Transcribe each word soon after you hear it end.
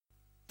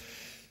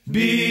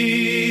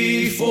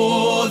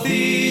Before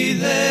thee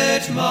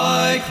let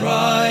my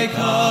cry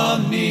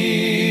come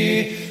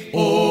near,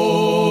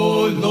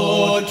 O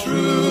Lord,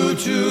 true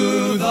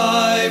to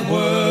thy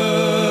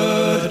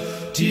word,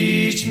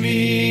 teach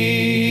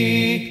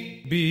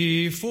me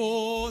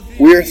before thee.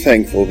 We are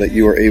thankful that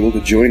you are able to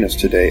join us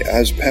today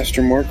as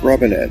Pastor Mark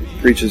Robinette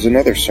preaches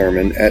another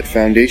sermon at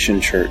Foundation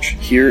Church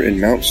here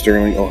in Mount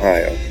Sterling,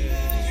 Ohio.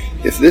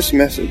 If this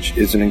message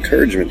is an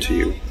encouragement to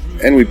you,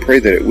 and we pray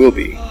that it will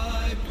be,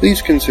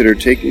 please consider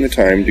taking the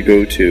time to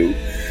go to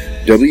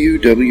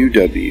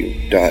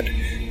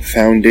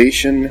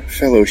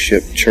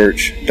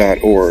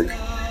www.foundationfellowshipchurch.org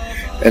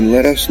and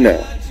let us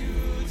know.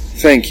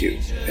 Thank you,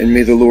 and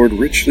may the Lord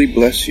richly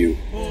bless you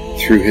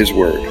through His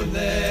Word.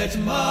 Let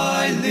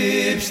my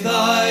lips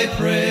thy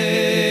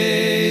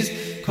praise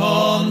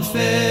confess.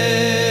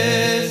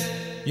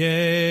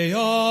 Yea,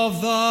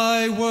 of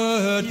thy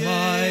word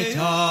my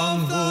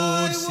tongue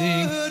would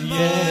sing.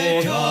 Yea,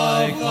 of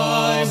thy word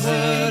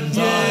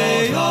my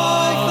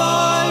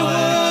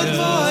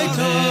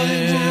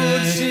tongue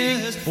would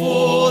sing.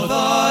 For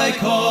thy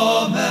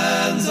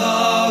commands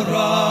are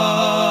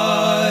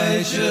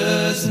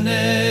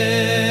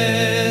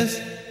righteousness.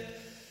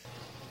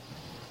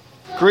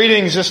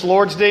 Greetings this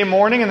Lord's Day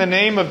morning in the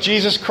name of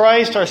Jesus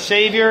Christ, our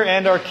Savior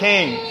and our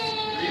King.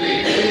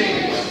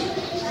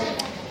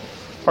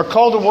 Our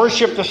call to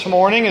worship this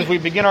morning as we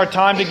begin our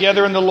time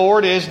together in the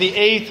Lord is the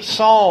 8th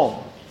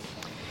Psalm.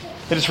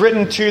 It is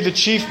written to the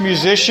chief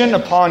musician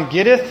upon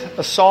Gittith,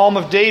 a psalm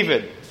of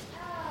David.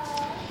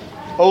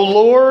 O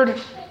Lord,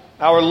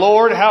 our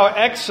Lord, how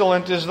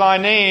excellent is thy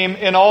name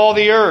in all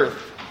the earth,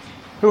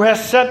 who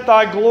hast set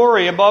thy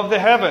glory above the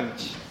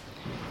heavens.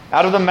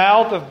 Out of the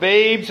mouth of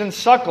babes and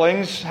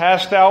sucklings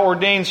hast thou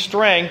ordained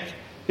strength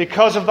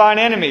because of thine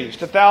enemies,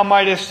 that thou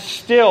mightest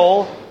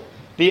still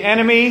the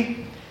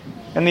enemy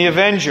and the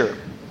avenger.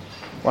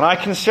 When I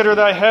consider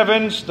thy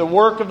heavens, the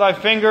work of thy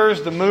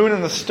fingers, the moon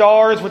and the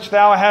stars which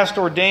thou hast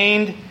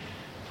ordained,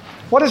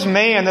 what is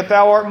man that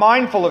thou art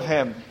mindful of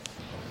him,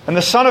 and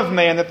the son of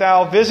man that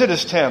thou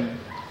visitest him?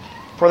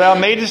 For thou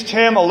madest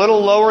him a little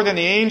lower than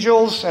the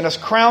angels, and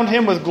hast crowned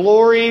him with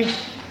glory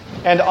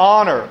and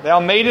honor. Thou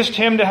madest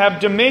him to have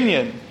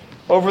dominion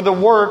over the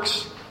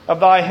works of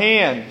thy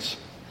hands.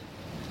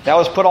 Thou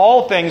hast put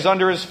all things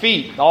under his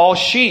feet, all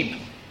sheep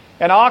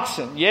and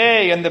oxen,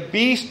 yea, and the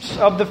beasts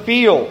of the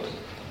field,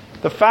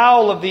 the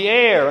fowl of the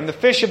air, and the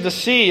fish of the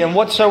sea, and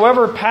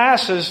whatsoever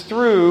passes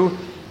through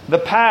the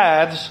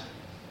paths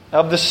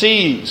of the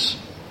seas.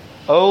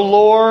 O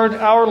Lord,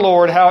 our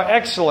Lord, how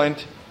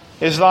excellent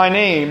is thy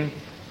name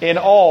in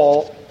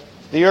all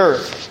the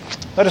earth.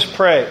 Let us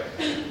pray.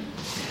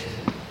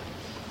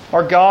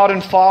 Our God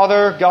and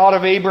Father, God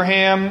of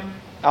Abraham,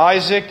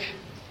 Isaac,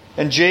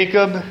 and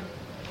Jacob,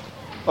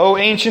 O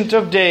Ancient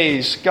of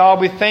Days, God,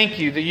 we thank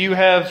you that you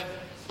have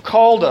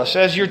called us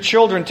as your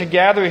children to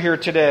gather here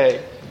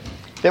today,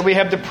 that we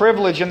have the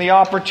privilege and the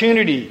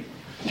opportunity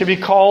to be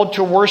called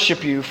to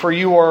worship you, for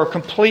you are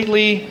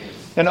completely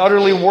and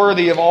utterly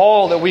worthy of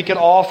all that we could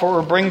offer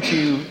or bring to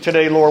you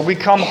today, Lord. We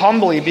come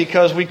humbly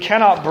because we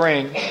cannot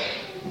bring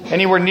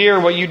anywhere near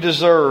what you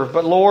deserve.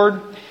 But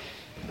Lord,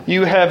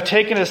 you have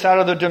taken us out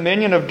of the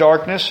dominion of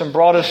darkness and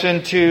brought us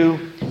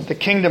into the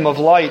kingdom of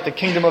light, the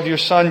kingdom of your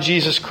Son,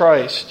 Jesus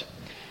Christ.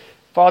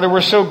 Father,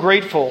 we're so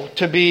grateful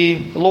to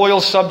be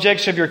loyal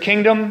subjects of your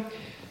kingdom.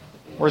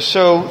 We're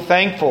so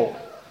thankful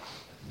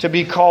to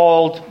be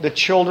called the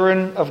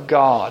children of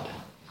God.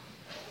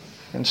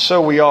 And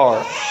so we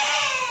are.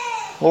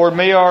 Lord,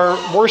 may our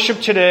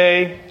worship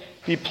today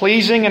be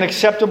pleasing and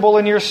acceptable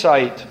in your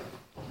sight.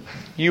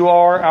 You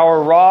are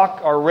our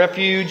rock, our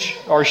refuge,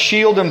 our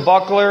shield and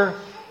buckler,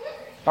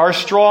 our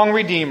strong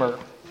Redeemer.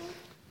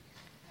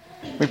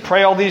 We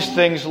pray all these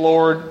things,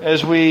 Lord,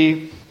 as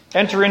we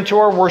enter into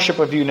our worship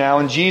of you now.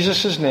 In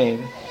Jesus'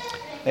 name,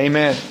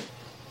 amen.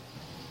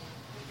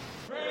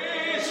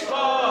 Praise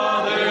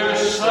Father,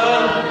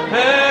 Son,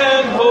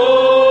 and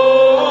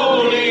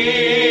Holy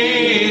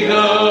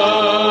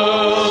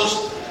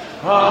Ghost.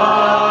 Amen.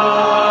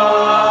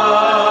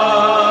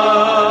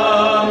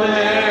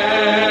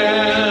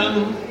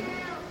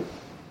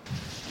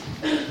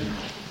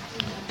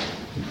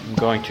 I'm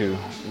going to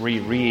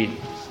reread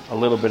a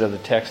little bit of the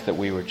text that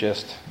we were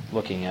just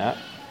looking at.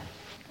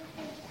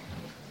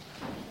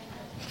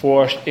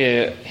 For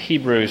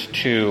Hebrews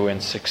 2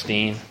 and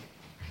 16.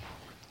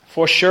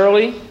 For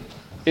surely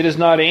it is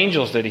not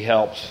angels that he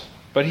helps,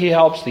 but he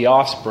helps the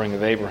offspring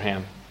of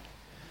Abraham.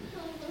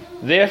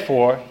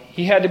 Therefore,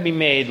 he had to be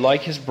made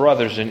like his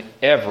brothers in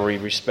every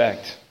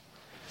respect,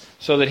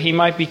 so that he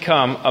might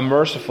become a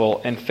merciful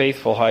and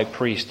faithful high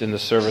priest in the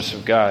service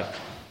of God,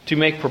 to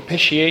make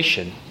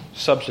propitiation,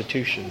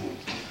 substitution,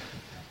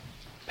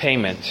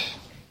 payment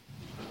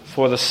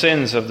for the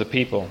sins of the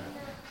people.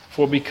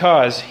 For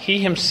because he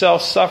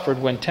himself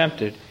suffered when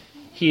tempted,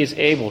 he is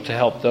able to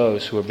help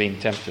those who are being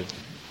tempted.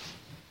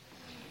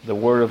 The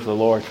word of the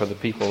Lord for the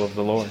people of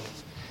the Lord.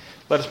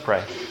 Let us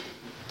pray.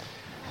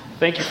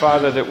 Thank you,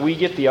 Father, that we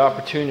get the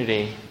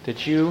opportunity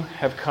that you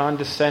have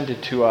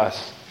condescended to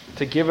us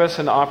to give us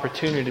an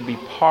opportunity to be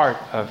part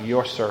of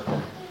your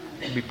circle,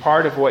 to be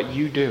part of what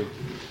you do.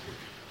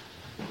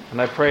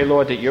 And I pray,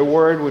 Lord, that your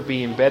word would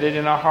be embedded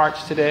in our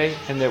hearts today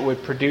and that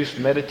would produce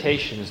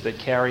meditations that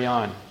carry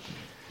on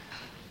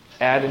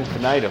ad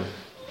infinitum,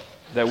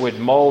 that would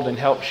mold and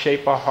help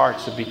shape our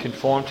hearts to be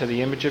conformed to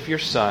the image of your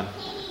Son.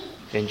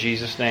 In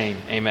Jesus' name,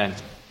 amen.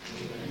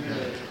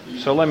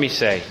 So let me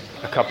say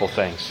a couple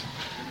things.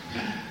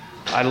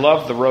 I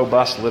love the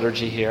robust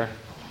liturgy here.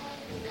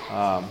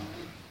 And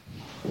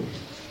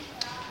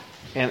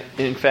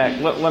in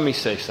fact, let me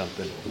say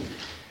something.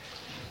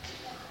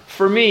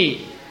 For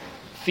me,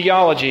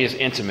 theology is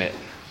intimate.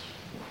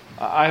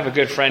 I have a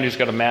good friend who's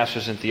got a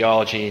master's in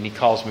theology, and he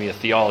calls me a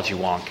theology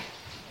wonk.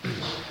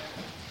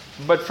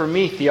 But for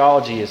me,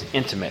 theology is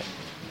intimate.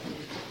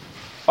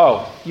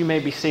 Oh, you may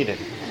be seated.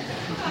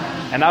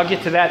 And I'll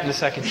get to that in a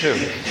second too.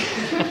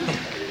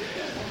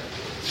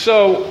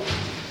 So,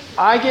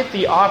 I get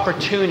the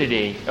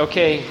opportunity,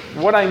 okay,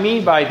 what I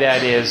mean by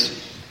that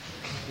is,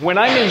 when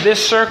I'm in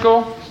this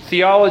circle,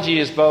 theology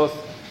is both,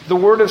 the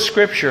Word of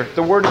Scripture,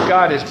 the Word of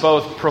God is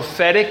both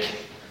prophetic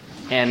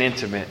and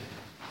intimate.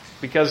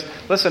 Because,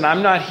 listen,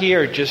 I'm not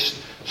here just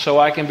so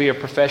I can be a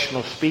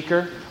professional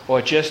speaker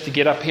or just to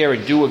get up here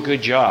and do a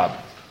good job.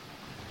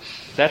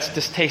 That's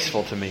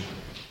distasteful to me.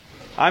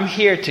 I'm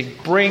here to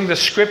bring the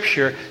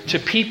Scripture to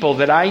people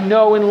that I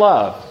know and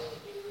love.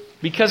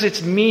 Because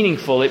it's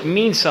meaningful, it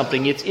means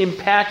something, it's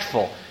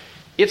impactful.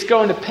 It's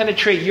going to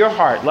penetrate your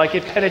heart like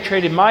it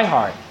penetrated my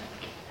heart.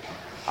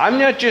 I'm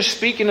not just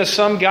speaking to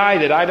some guy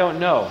that I don't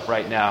know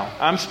right now.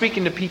 I'm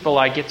speaking to people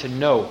I get to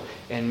know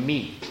and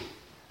meet.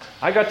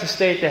 I got to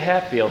stay at the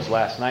Hatfields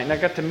last night, and I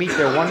got to meet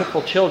their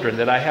wonderful children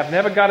that I have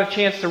never got a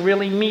chance to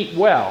really meet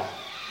well.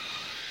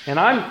 And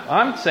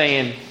I'm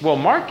saying, well,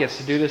 Mark gets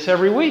to do this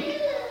every week.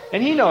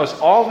 And he knows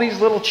all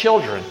these little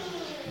children.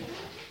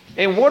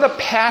 And what a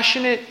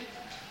passionate,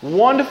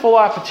 wonderful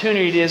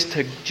opportunity it is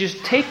to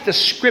just take the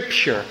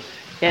Scripture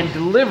and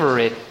deliver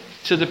it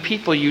to the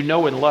people you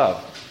know and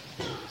love.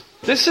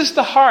 This is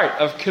the heart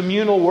of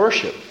communal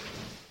worship.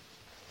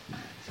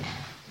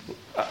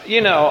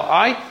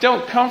 I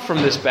don't come from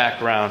this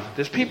background.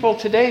 There's people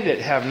today that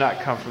have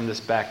not come from this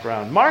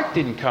background. Mark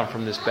didn't come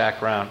from this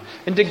background.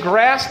 And to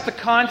grasp the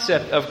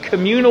concept of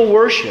communal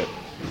worship.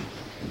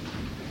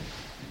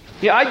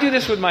 Yeah, I do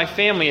this with my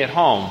family at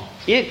home.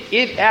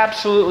 It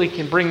absolutely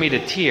can bring me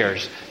to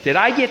tears. Did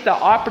I get the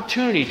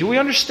opportunity? Do we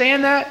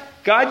understand that?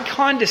 God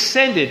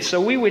condescended so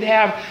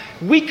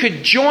we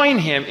could join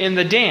Him in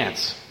the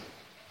dance.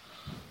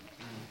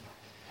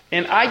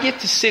 And I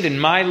get to sit in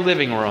my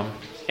living room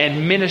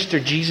and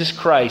minister Jesus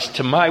Christ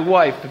to my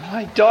wife and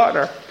my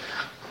daughter.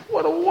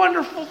 What a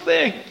wonderful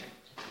thing.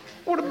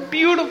 What a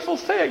beautiful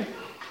thing.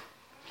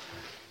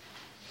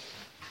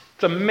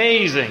 It's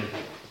amazing.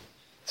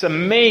 It's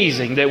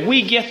amazing that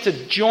we get to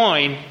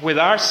join with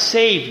our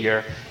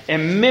Savior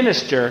and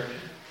minister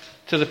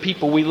to the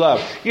people we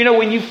love.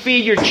 When you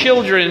feed your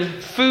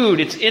children food,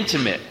 it's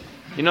intimate.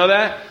 You know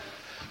that?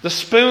 The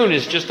spoon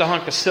is just a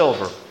hunk of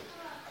silver.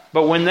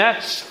 But when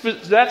that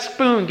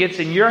spoon gets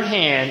in your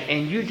hand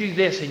and you do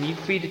this and you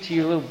feed it to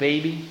your little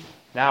baby,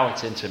 now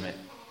it's intimate.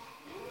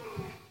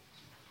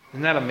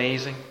 Isn't that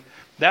amazing?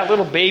 That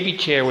little baby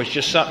chair was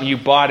just something you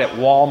bought at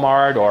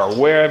Walmart or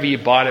wherever you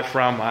bought it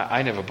from.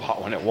 I never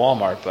bought one at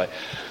Walmart, but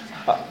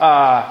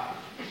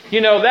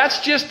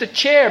that's just a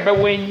chair. But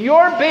when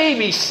your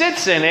baby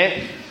sits in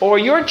it or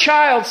your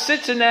child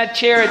sits in that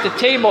chair at the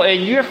table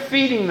and you're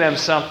feeding them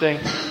something,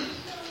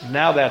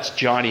 now that's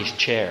Johnny's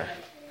chair.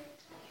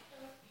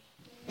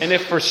 And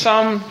if for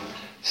some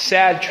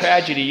sad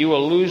tragedy you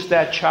will lose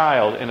that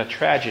child in a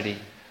tragedy,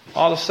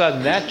 all of a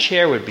sudden that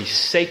chair would be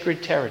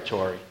sacred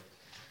territory.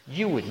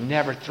 You would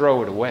never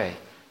throw it away.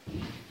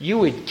 You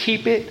would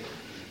keep it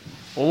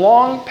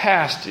long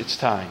past its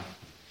time.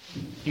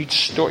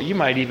 You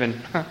might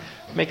even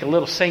make a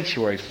little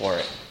sanctuary for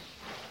it.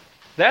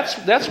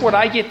 That's what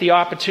I get the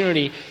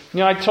opportunity.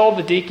 I told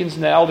the deacons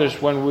and the elders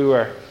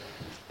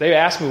they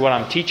asked me what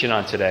I'm teaching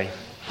on today.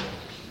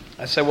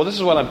 I said, well, this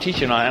is what I'm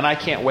teaching on, and I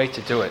can't wait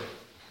to do it.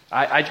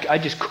 I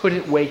just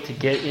couldn't wait to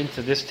get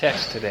into this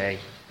text today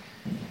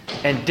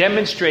and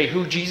demonstrate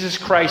who Jesus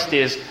Christ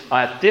is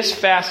at this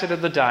facet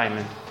of the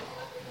diamond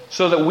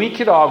so that we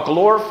could all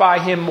glorify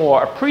Him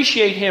more,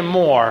 appreciate Him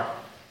more,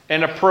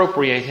 and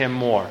appropriate Him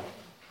more.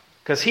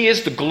 Because He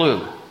is the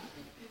glue.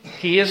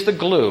 He is the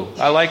glue.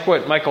 I like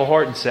what Michael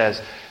Horton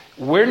says.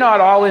 We're not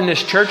all in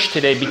this church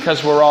today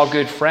because we're all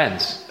good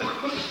friends.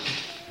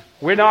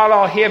 We're not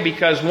all here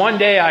because one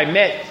day I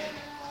met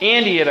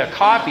Andy at a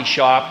coffee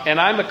shop, and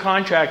I'm a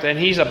contractor, and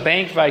he's a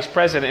bank vice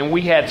president, and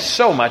we had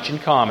so much in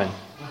common.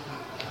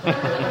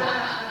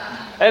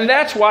 And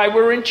that's why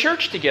we're in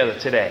church together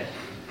today.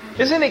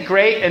 Isn't it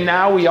great? And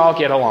now we all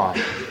get along.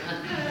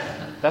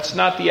 That's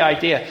not the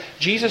idea.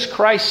 Jesus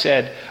Christ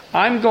said,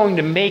 I'm going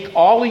to make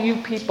all of you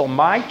people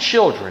my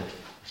children,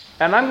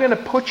 and I'm going to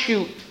put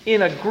you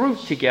in a group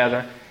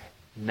together.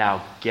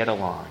 Now get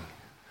along.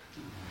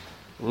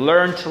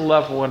 Learn to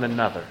love one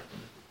another.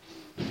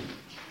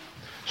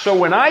 So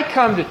when I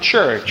come to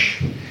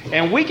church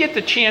and we get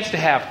the chance to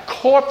have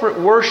corporate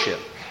worship,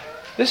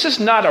 this is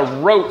not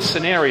a rote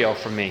scenario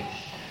for me.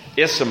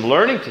 It's some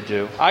learning to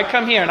do. I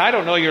come here and I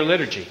don't know your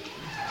liturgy.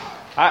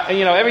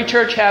 Every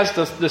church has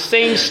the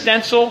same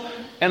stencil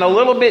and a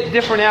little bit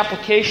different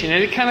application,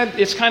 and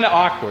it's kind of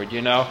awkward,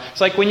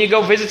 It's like when you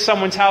go visit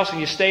someone's house and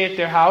you stay at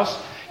their house,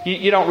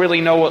 you don't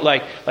really know what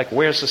like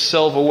where's the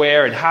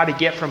silverware and how to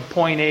get from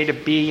point A to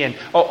B, and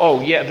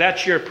yeah,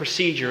 that's your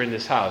procedure in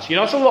this house.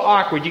 It's a little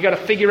awkward. You got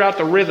to figure out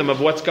the rhythm of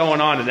what's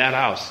going on in that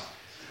house.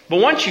 But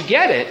once you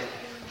get it,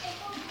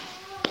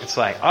 it's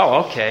like,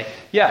 oh, okay.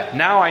 Yeah,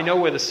 now I know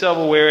where the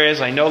silverware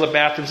is. I know the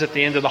bathroom's at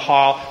the end of the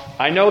hall.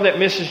 I know that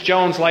Mrs.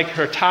 Jones liked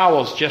her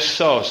towels just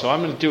so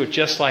I'm going to do it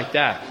just like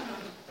that.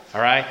 All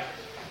right?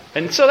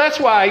 And so that's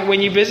why when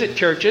you visit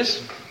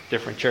churches,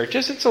 different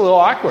churches, it's a little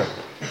awkward.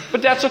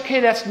 But that's okay.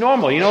 That's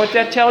normal. You know what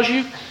that tells you?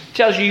 It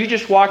tells you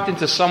just walked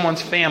into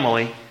someone's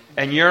family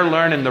and you're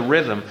learning the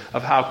rhythm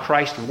of how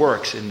Christ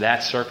works in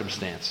that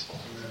circumstance.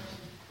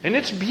 And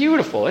it's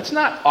beautiful. It's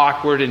not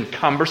awkward and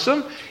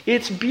cumbersome.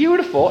 It's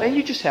beautiful, and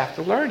you just have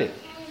to learn it.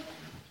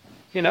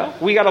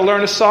 We got to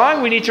learn a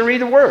song. We need to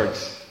read the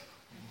words.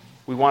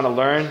 We want to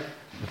learn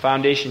the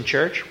Foundation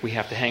Church. We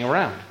have to hang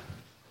around.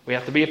 We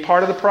have to be a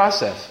part of the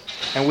process.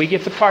 And we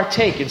get to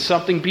partake in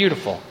something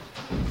beautiful.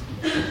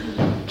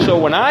 So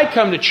when I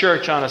come to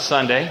church on a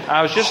Sunday,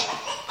 I was just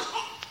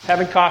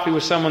having coffee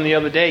with someone the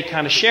other day,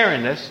 kind of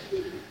sharing this.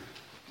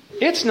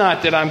 It's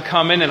not that I'm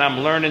coming and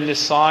I'm learning this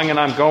song and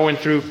I'm going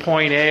through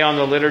point A on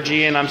the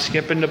liturgy and I'm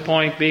skipping to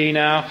point B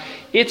now.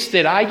 It's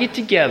that I get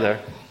together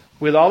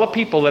with all the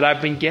people that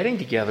I've been getting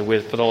together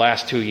with for the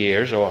last 2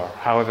 years or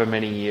however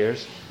many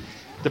years.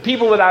 The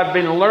people that I've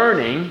been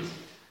learning.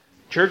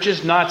 Church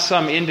is not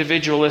some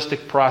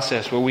individualistic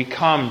process where we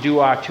come, do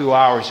our 2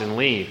 hours and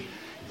leave.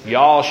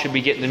 Y'all should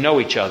be getting to know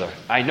each other.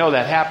 I know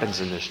that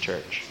happens in this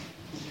church.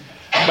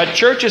 But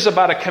church is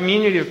about a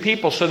community of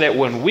people so that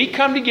when we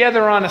come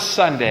together on a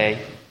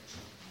Sunday,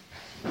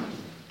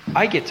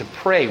 I get to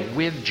pray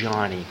with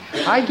Johnny.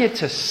 I get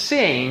to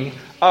sing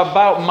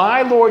about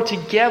my Lord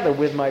together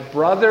with my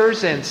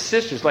brothers and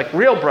sisters, like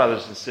real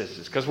brothers and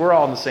sisters, because we're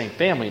all in the same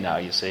family now,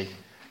 you see.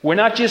 We're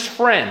not just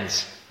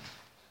friends.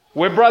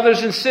 We're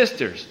brothers and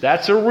sisters.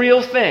 That's a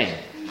real thing.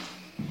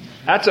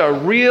 That's a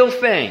real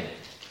thing.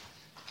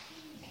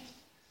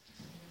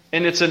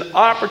 And it's an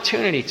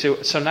opportunity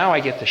so now I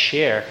get to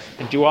share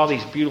and do all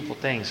these beautiful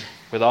things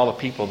with all the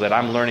people that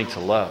I'm learning to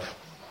love.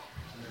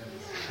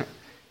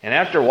 And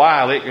after a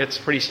while, it's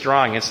pretty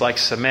strong. It's like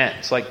cement.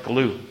 It's like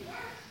glue.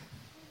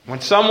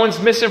 When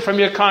someone's missing from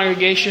your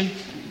congregation,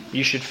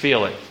 you should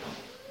feel it.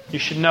 You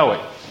should know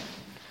it.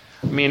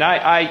 I mean,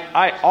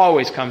 I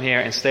always come here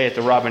and stay at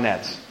the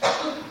Robinettes.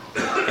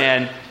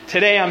 And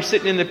today I'm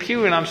sitting in the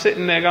pew and I'm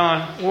sitting there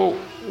going, well,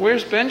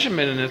 where's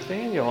Benjamin and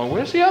Nathaniel? And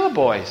where's the other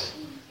boys?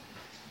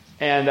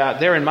 And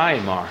they're in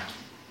Myanmar.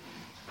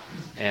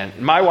 And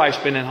my wife's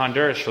been in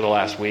Honduras for the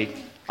last week.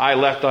 I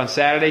left on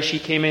Saturday. She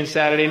came in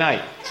Saturday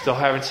night. Still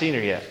haven't seen her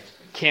yet.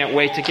 Can't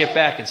wait to get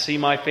back and see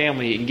my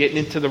family and get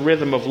into the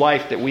rhythm of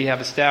life that we have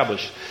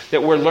established,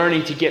 that we're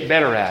learning to get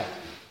better at.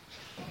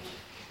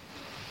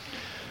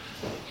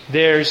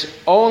 There's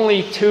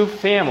only 2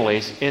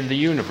 families in the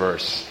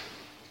universe.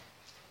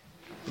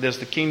 There's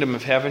the kingdom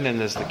of heaven and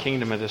there's the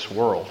kingdom of this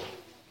world.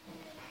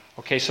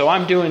 Okay, so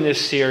I'm doing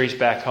this series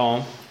back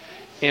home.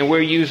 And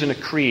we're using a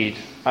creed.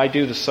 I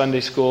do the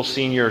Sunday school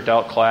senior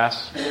adult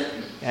class.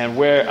 And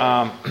where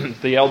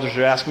the elders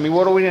are asking me,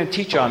 what are we going to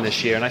teach on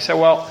this year? And I said,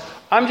 well,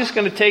 I'm just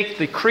going to take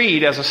the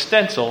creed as a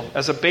stencil,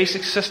 as a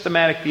basic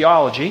systematic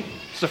theology.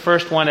 It's the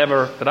first one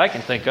ever that I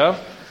can think of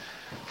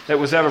that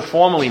was ever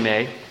formally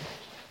made.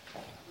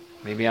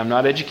 Maybe I'm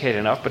not educated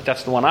enough, but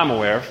that's the one I'm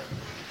aware of.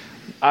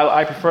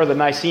 I prefer the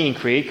Nicene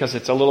Creed because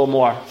it's a little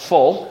more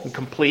full and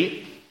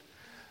complete.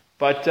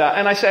 But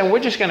and I said, we're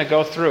just going to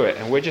go through it,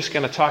 and we're just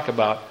going to talk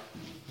about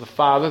the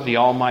Father, the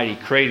Almighty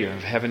Creator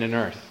of heaven and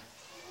earth.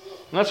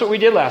 And that's what we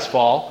did last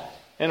fall.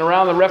 And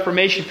around the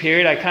Reformation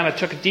period, I kind of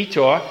took a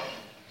detour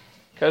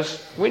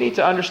because we need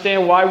to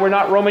understand why we're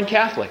not Roman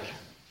Catholic.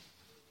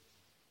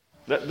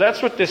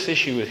 That's what this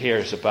issue here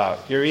is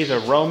about. You're either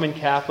Roman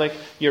Catholic,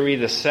 you're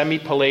either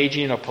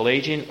semi-Pelagian or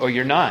Pelagian, or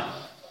you're not.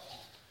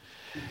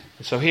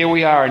 And so here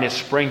we are, and it's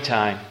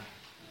springtime,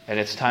 and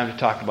it's time to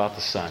talk about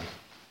the Son.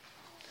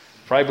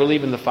 For I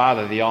believe in the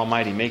Father, the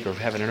Almighty Maker of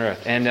heaven and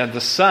earth, and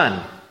the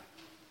Son,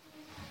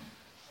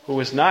 who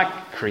was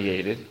not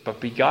created,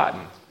 but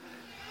begotten.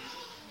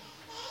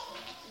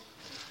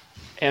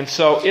 And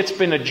so it's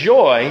been a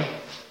joy.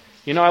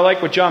 I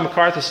like what John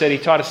MacArthur said. He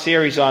taught a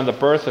series on the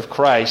birth of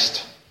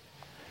Christ.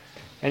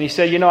 And he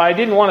said, I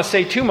didn't want to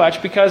say too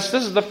much because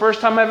this is the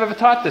first time I've ever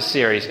taught this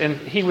series. And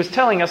he was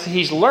telling us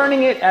he's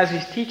learning it as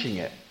he's teaching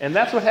it. And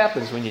that's what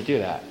happens when you do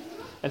that.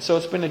 And so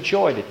it's been a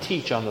joy to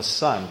teach on the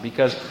Son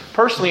because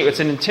personally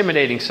it's an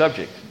intimidating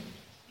subject.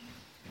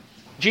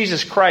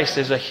 Jesus Christ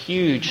is a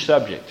huge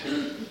subject.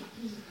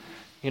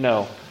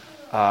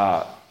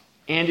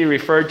 Andy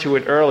referred to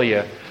it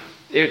earlier.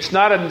 It's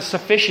not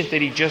sufficient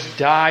that he just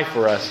died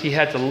for us. He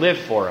had to live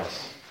for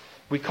us.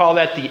 We call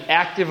that the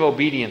active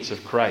obedience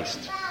of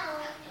Christ.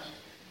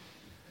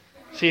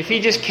 See, if he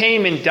just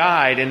came and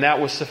died and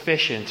that was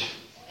sufficient,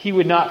 he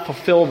would not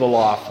fulfill the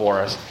law for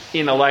us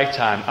in a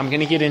lifetime. I'm going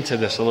to get into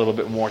this a little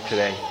bit more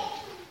today.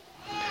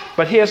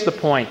 But here's the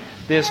point.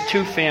 There's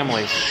two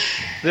families.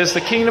 There's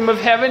the kingdom of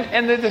heaven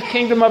and there's the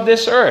kingdom of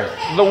this earth,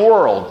 the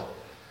world.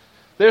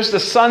 There's the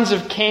sons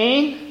of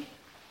Cain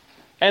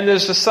and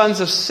there's the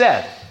sons of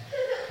Seth.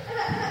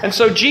 And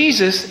so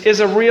Jesus is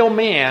a real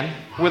man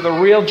with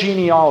a real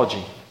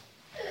genealogy.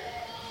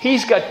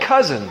 He's got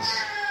cousins.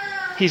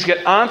 He's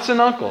got aunts and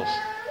uncles.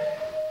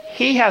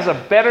 He has a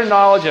better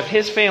knowledge of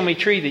his family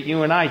tree than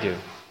you and I do.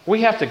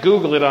 We have to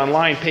Google it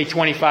online, pay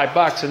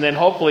 $25, and then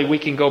hopefully we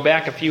can go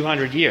back a few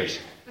hundred years.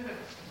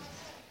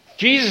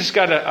 Jesus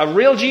got a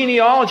real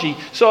genealogy.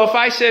 So if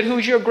I said,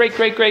 who's your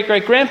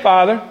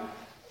great-great-great-great-grandfather,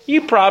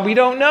 you probably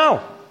don't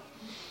know.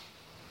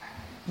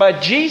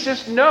 But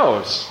Jesus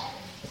knows.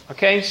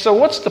 Okay, so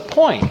what's the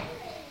point?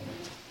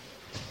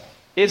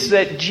 It's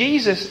that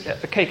Jesus,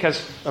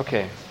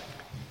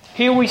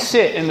 here we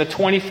sit in the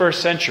 21st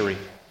century,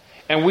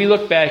 and we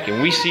look back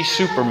and we see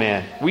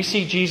Superman. We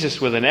see Jesus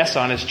with an S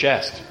on his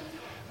chest,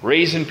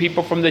 raising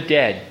people from the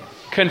dead,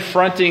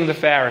 confronting the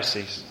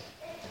Pharisees,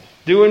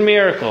 doing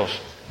miracles,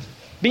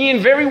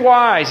 being very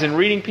wise and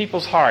reading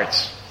people's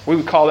hearts. We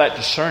would call that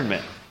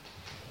discernment.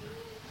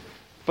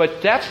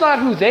 But that's not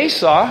who they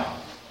saw.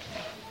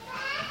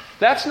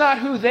 That's not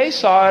who they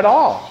saw at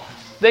all.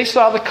 They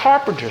saw the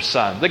carpenter's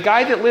son, the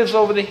guy that lives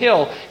over the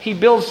hill. He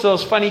builds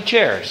those funny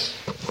chairs.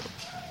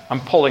 I'm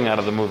pulling out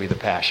of the movie The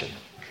Passion.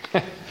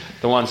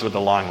 The ones with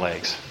the long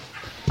legs.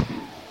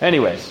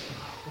 Anyways,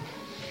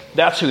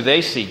 that's who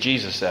they see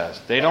Jesus as.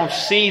 They don't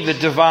see the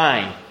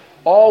divine.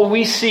 All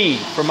we see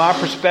from our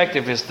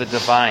perspective is the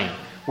divine.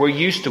 We're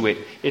used to it.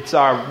 It's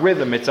our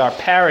rhythm. It's our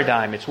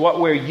paradigm. It's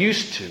what we're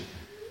used to.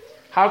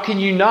 How can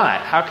you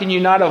not? How can you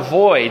not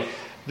avoid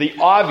the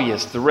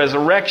obvious, the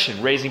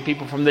resurrection, raising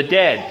people from the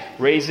dead,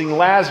 raising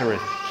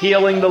Lazarus,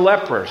 healing the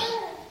lepers?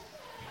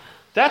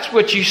 That's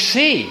what you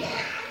see.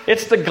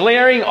 It's the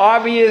glaring,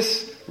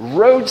 obvious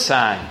road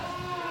sign.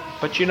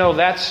 But you know,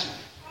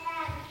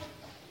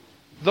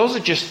 those are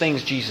just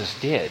things Jesus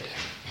did.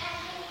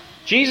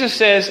 Jesus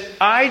says,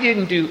 I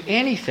didn't do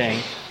anything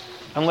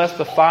unless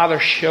the Father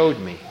showed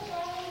me.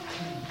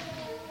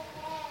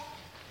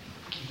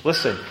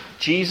 Listen,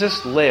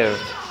 Jesus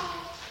lived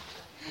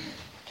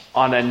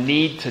on a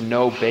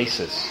need-to-know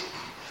basis.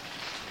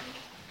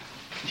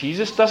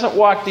 Jesus doesn't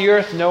walk the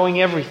earth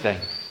knowing everything.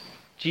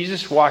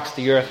 Jesus walks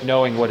the earth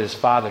knowing what his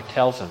Father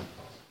tells him.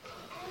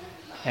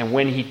 And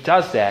when he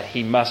does that,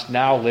 he must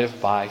now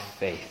live by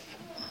faith.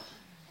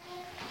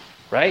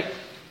 Right?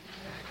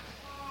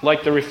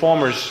 Like the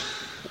Reformers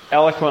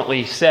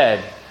eloquently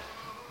said,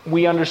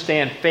 we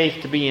understand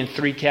faith to be in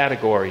three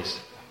categories.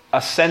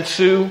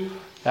 Assensu,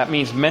 that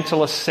means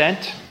mental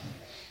assent.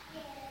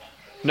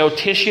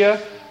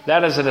 Notitia,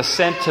 that is an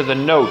assent to the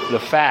note,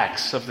 the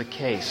facts of the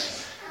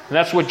case. And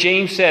that's what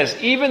James says.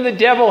 Even the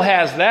devil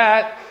has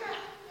that.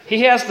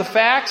 He has the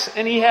facts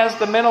and he has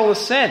the mental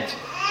assent.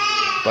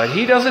 But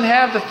he doesn't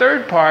have the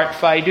third part,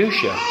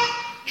 fiducia,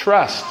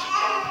 trust.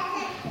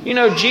 You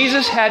know,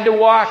 Jesus had to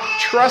walk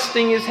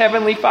trusting his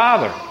heavenly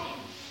Father.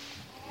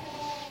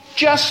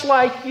 Just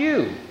like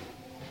you.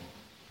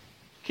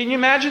 Can you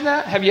imagine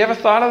that? Have you ever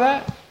thought of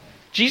that?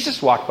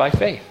 Jesus walked by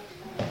faith.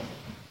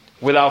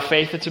 Without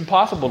faith, it's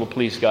impossible to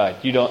please God.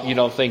 You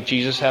don't think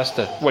Jesus has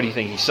to, what do you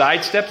think, he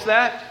sidesteps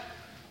that?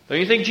 Don't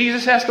you think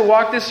Jesus has to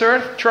walk this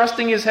earth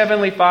trusting his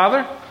heavenly Father?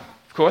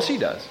 Of course he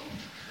does.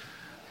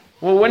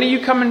 Well, when are you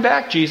coming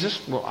back,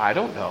 Jesus? Well, I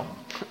don't know.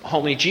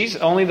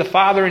 Only the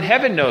Father in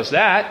heaven knows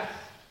that.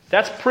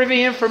 That's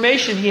privy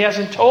information he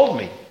hasn't told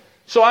me.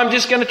 So I'm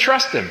just going to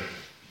trust him.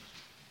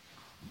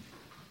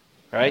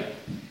 Right?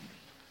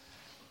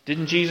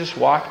 Didn't Jesus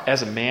walk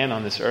as a man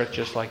on this earth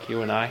just like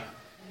you and I?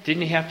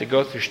 Didn't he have to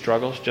go through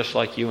struggles just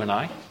like you and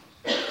I?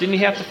 Didn't he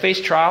have to face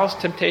trials,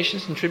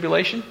 temptations, and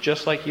tribulation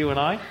just like you and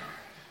I?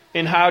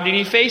 And how did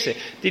he face it?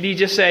 Did he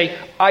just say,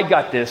 I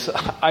got this,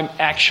 I'm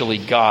actually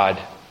God?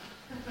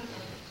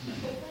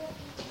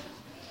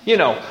 You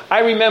know, I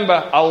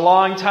remember a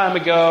long time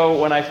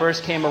ago when I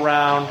first came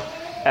around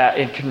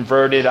and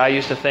converted, I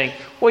used to think,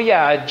 well,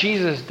 yeah,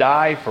 Jesus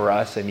died for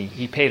us and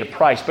he paid a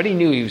price, but he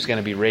knew he was going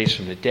to be raised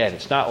from the dead.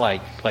 It's not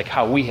like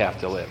how we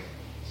have to live.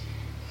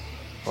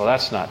 Well,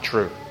 that's not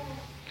true.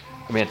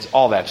 I mean,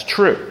 all that's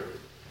true.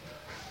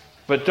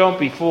 But don't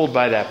be fooled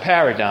by that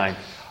paradigm.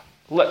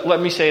 Let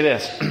me say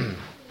this.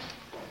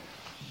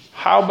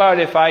 How about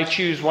if I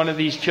choose one of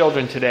these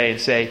children today and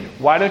say,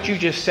 why don't you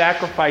just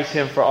sacrifice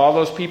him for all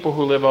those people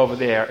who live over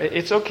there?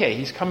 It's okay.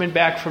 He's coming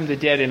back from the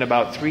dead in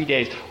about 3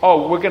 days.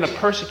 Oh, we're going to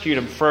persecute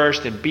him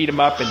first and beat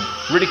him up and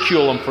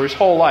ridicule him for his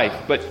whole life.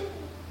 But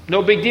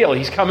no big deal.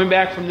 He's coming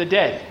back from the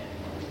dead.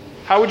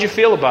 How would you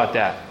feel about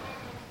that?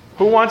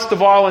 Who wants to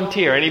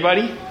volunteer?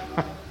 Anybody?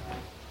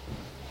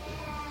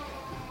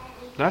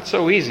 Not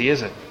so easy,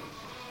 is it?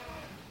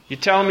 You're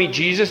telling me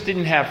Jesus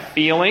didn't have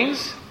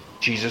feelings?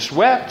 Jesus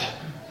wept.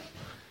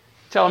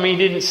 Telling me he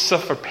didn't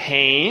suffer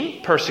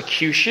pain,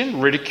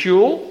 persecution,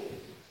 ridicule?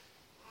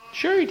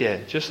 Sure he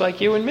did, just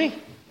like you and me.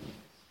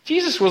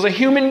 Jesus was a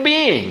human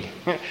being.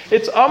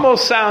 It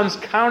almost sounds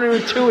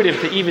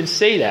counterintuitive to even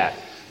say that.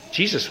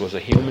 Jesus was a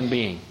human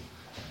being.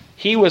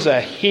 He was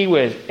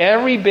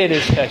every bit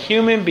as a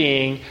human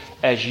being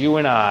as you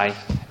and I,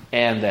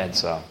 and then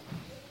some.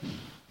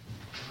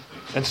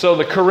 And so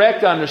the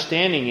correct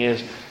understanding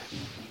is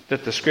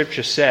that the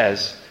Scripture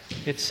says,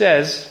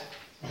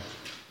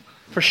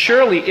 for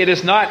surely it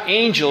is not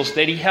angels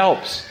that he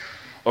helps,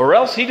 or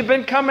else he'd have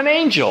become an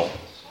angel.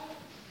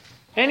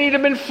 And he'd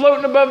have been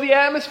floating above the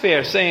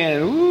atmosphere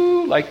saying,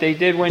 ooh, like they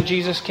did when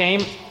Jesus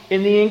came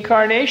in the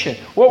incarnation.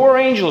 What were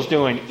angels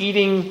doing?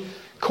 Eating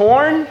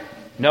corn?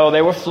 No,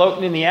 they were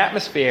floating in the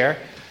atmosphere,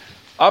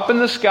 up in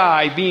the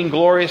sky, being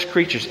glorious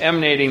creatures,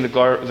 emanating the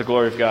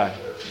glory of God.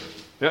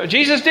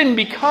 Jesus didn't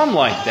become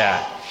like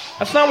that.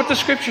 That's not what the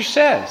Scripture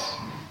says.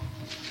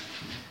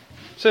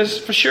 It says,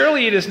 for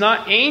surely it is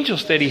not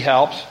angels that he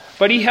helps,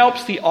 but he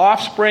helps the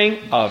offspring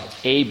of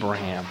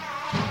Abraham.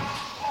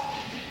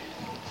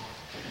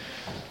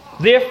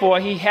 Therefore,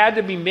 he had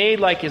to be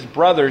made like his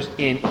brothers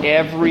in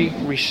every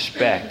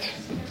respect.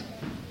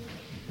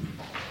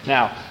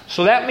 Now,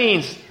 so that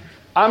means,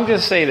 I'm going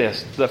to say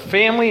this, the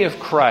family of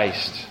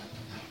Christ,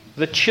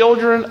 the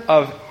children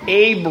of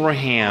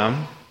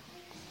Abraham,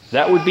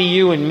 that would be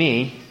you and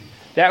me,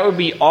 that would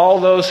be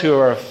all those who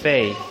are of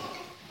faith,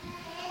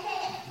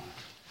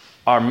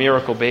 are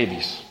miracle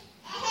babies.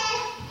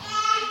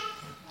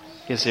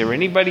 Is there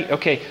anybody?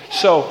 Okay,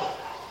 so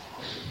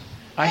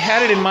I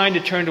had it in mind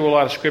to turn to a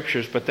lot of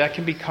scriptures, but that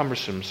can be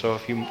cumbersome, so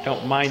if you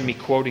don't mind me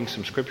quoting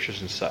some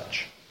scriptures and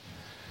such.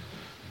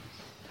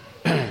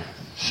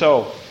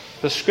 So,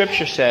 the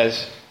scripture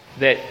says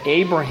that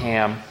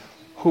Abraham,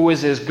 who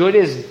was as good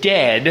as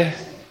dead,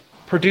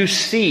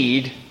 produced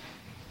seed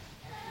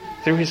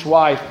through his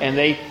wife, and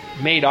they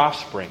made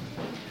offspring.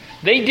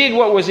 They did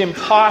what was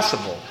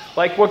impossible.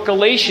 Like what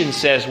Galatians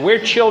says, we're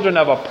children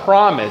of a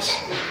promise,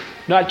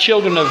 not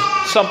children of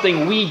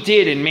something we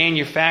did and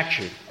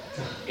manufactured.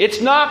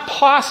 It's not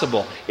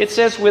possible. It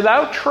says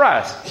without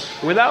trust,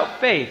 without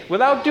faith,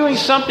 without doing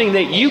something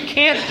that you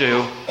can't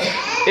do,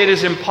 it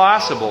is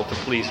impossible to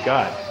please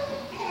God.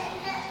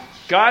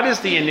 God is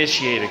the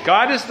initiator.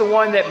 God is the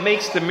one that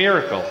makes the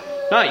miracle,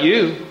 not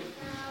you.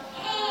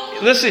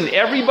 Listen,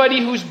 everybody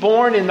who's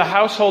born in the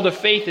household of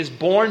faith is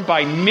born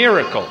by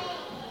miracle.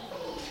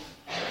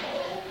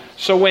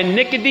 So when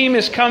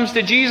Nicodemus comes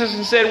to Jesus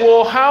and said,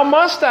 well, how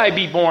must I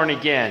be born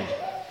again?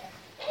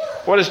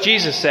 What does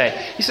Jesus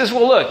say? He says,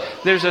 well, look,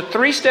 there's a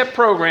 3-step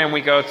program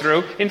we go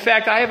through. In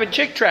fact, I have a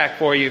chick track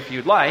for you if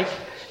you'd like.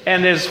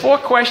 And there's 4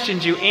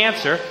 questions you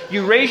answer.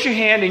 You raise your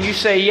hand and you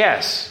say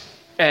yes.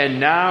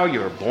 And now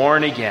you're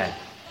born again.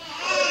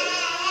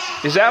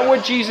 Is that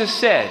what Jesus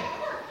said?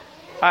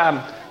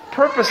 I'm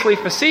purposely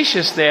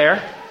facetious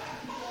there.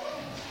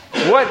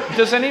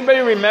 Does anybody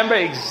remember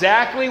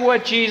exactly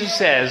what Jesus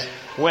says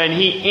when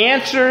he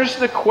answers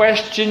the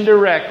question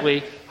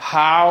directly,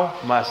 how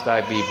must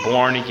I be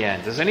born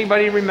again? Does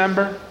anybody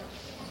remember?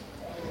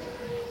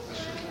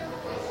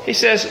 He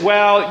says,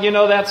 well,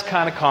 that's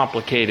kind of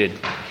complicated.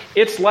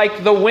 It's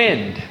like the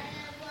wind.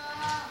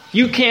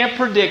 You can't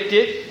predict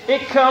it.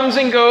 It comes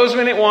and goes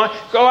when it wants.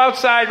 Go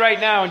outside right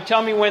now and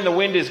tell me when the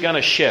wind is going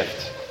to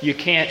shift. You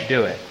can't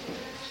do it.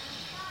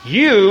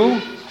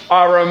 You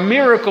are a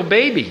miracle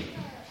baby.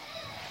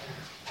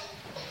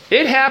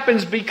 It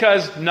happens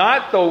because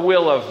not the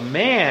will of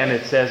man,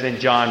 it says in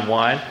John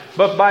 1,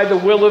 but by the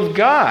will of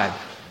God.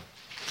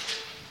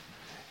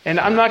 And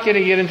I'm not going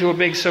to get into a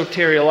big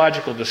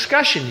soteriological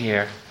discussion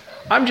here.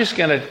 I'm just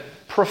going to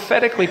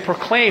prophetically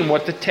proclaim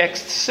what the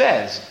text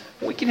says.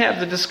 We can have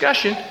the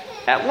discussion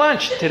at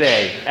lunch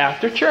today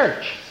after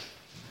church,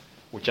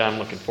 which I'm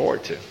looking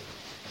forward to.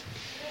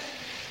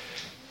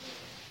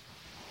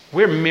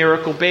 We're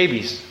miracle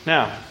babies.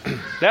 Now,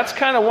 that's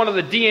kind of one of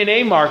the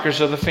DNA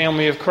markers of the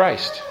family of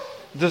Christ.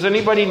 Does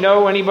anybody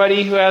know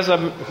anybody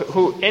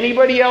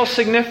anybody else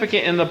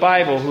significant in the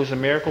Bible who's a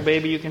miracle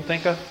baby you can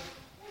think of?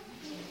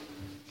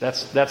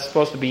 That's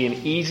supposed to be an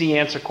easy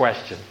answer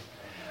question.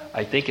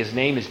 I think his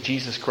name is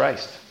Jesus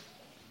Christ.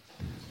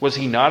 Was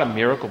he not a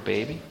miracle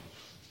baby?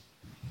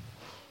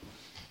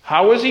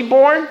 How was he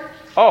born?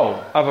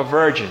 Oh, of a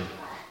virgin.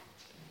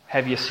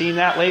 Have you seen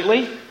that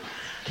lately?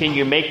 Can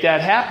you make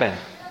that happen?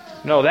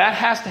 No, that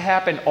has to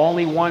happen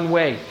only one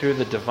way, through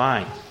the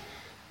divine.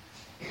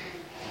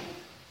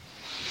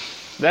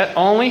 That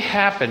only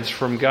happens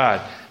from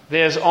God.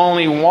 There's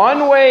only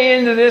one way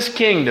into this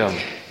kingdom,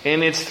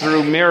 and it's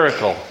through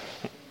miracle.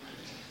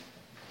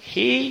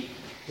 He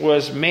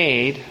was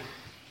made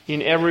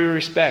in every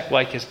respect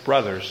like his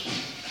brothers,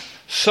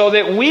 so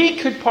that we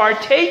could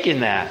partake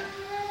in that.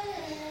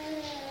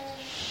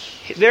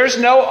 There's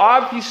no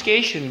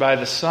obfuscation by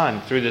the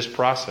Son through this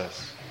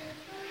process.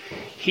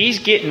 He's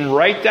getting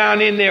right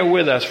down in there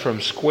with us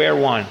from square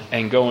one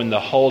and going the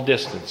whole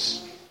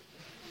distance.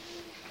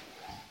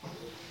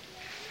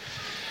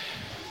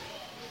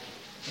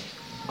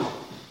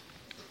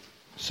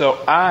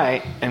 So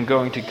I am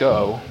going to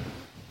go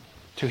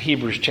to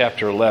Hebrews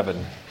chapter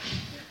 11.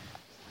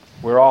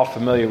 We're all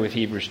familiar with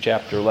Hebrews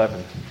chapter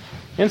 11.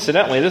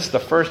 Incidentally, this is the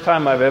first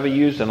time I've ever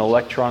used an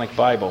electronic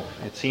Bible.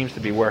 It seems to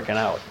be working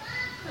out.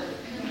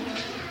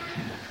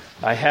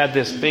 I had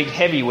this big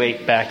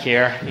heavyweight back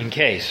here in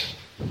case.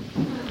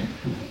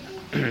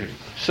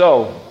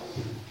 So,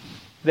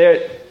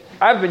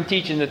 I've been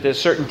teaching that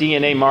there's certain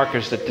DNA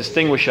markers that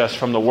distinguish us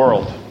from the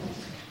world.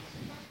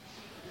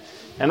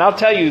 And I'll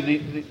tell you,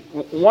 the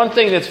one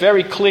thing that's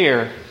very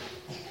clear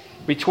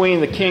between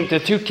the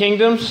two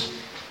kingdoms,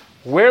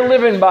 we're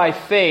living by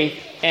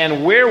faith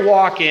and we're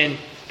walking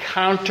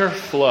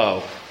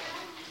counterflow.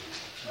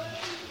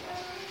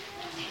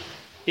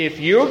 If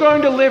you're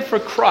going to live for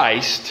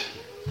Christ,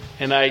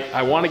 and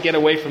I want to get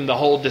away from the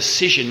whole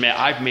decision, man,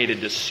 I've made a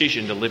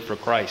decision to live for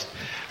Christ.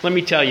 Let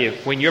me tell you,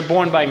 when you're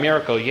born by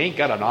miracle, you ain't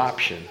got an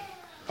option.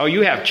 Oh,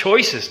 you have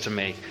choices to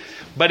make,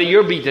 but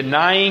you'll be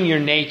denying your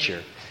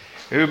nature.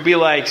 It would be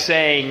like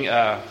saying,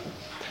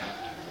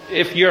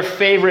 if your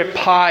favorite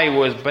pie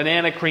was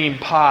banana cream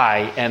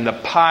pie and the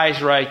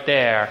pie's right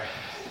there,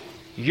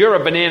 you're a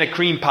banana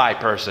cream pie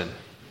person,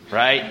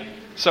 right?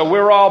 So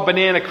we're all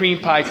banana cream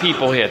pie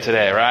people here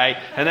today, right?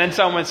 And then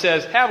someone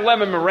says, have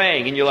lemon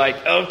meringue. And you're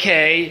like,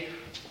 okay,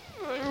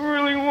 I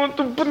really want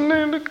the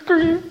banana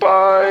cream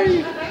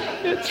pie.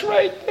 It's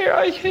right there.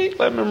 I hate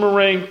lemon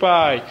meringue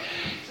pie.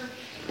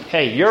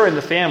 Hey, you're in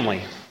the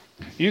family.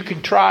 You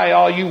can try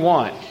all you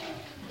want.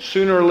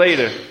 Sooner or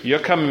later, you're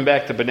coming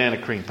back to banana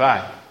cream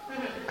pie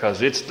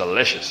because it's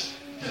delicious.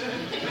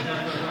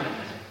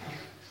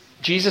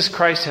 Jesus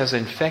Christ has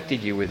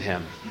infected you with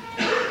Him.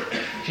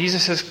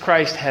 Jesus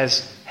Christ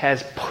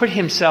has put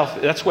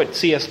Himself, that's what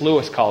C.S.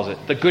 Lewis calls it,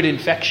 the good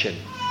infection.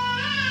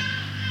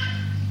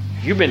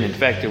 You've been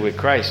infected with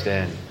Christ,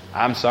 and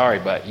I'm sorry,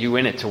 but you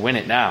in it to win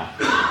it now.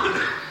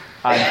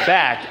 In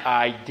fact,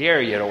 I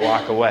dare you to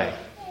walk away.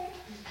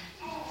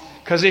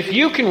 Because if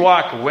you can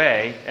walk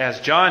away, as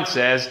John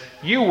says,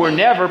 you were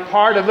never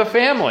part of the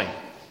family.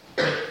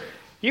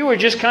 You were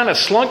just kind of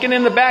slunking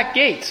in the back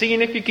gate,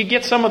 seeing if you could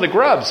get some of the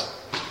grubs.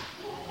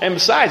 And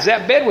besides,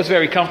 that bed was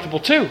very comfortable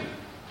too.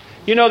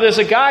 You know, there's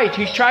a guy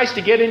who tries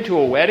to get into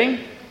a wedding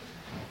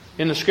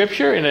in the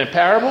scripture, in a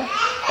parable,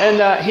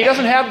 and he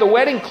doesn't have the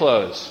wedding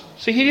clothes.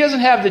 See, he doesn't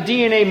have the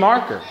DNA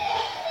marker.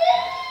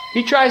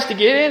 He tries to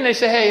get in, they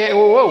say, hey,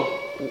 whoa,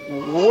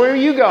 where are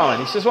you going?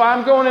 He says, well,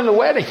 I'm going in the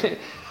wedding.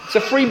 It's a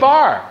free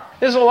bar.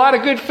 There's a lot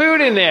of good food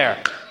in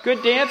there.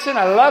 Good dancing,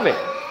 I love it.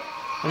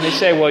 And they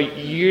say, well,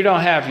 you don't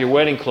have your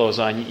wedding clothes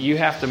on. You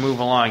have to move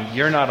along.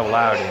 You're not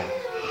allowed in.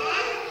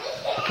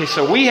 Okay,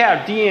 so we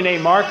have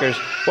DNA markers.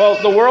 Well,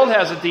 the world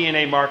has a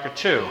DNA marker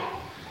too.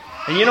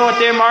 And you know what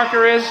their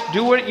marker is?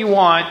 Do what you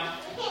want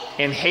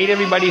and hate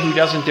everybody who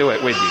doesn't do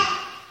it with you.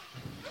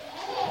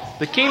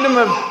 The kingdom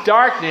of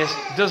darkness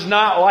does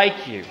not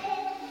like you.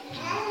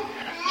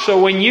 So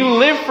when you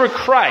live for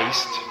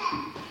Christ,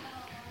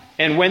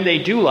 and when they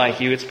do like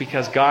you, it's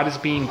because God is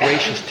being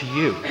gracious to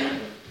you.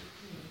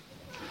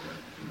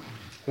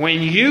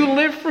 When you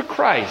live for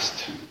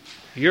Christ,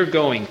 you're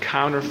going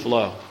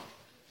counterflow.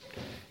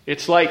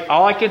 It's like,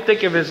 all I can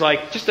think of is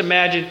like, just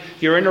imagine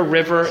you're in a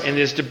river and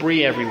there's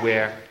debris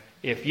everywhere.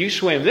 If you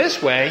swim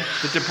this way,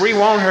 the debris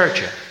won't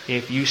hurt you.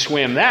 If you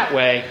swim that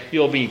way,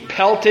 you'll be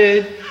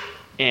pelted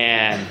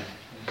and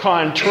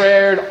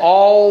contrared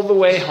all the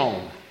way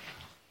home.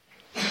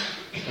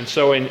 And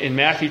so in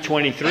Matthew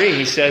 23,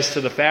 he says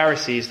to the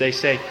Pharisees, they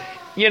say,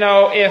 you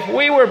know, if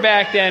we were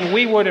back then,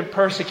 we wouldn't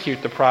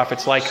persecute the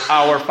prophets like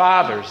our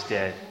fathers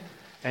did.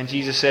 And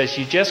Jesus says,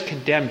 you just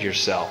condemned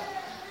yourself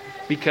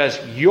because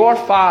your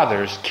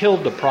fathers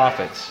killed the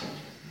prophets.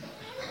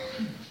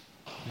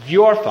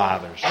 Your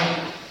fathers.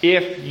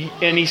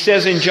 And he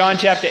says in John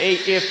chapter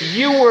 8, if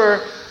you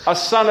were a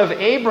son of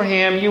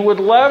Abraham, you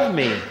would love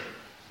me.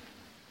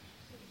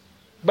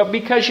 But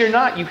because you're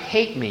not, you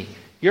hate me.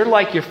 You're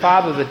like your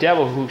father, the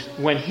devil, who,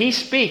 when he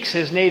speaks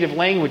his native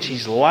language,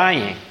 he's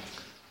lying.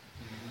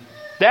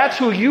 That's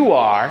who you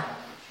are.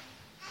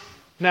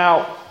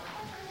 Now,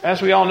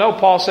 as we all know,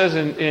 Paul says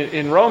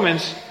in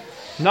Romans,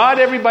 not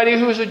everybody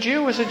who is a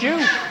Jew is a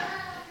Jew.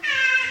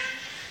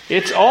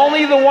 It's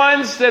only the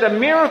ones that are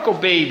miracle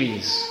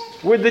babies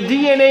with the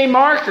DNA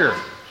marker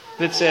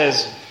that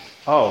says,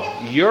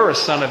 oh, you're a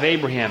son of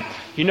Abraham.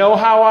 You know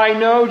how I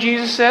know,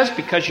 Jesus says?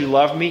 Because you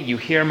love me, you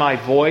hear my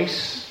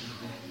voice.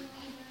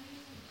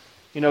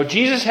 You know,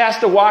 Jesus has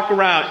to walk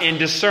around and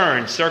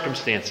discern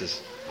circumstances.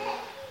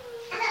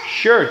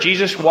 Sure,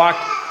 Jesus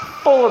walked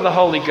full of the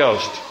Holy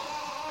Ghost,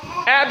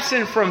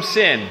 absent from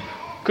sin.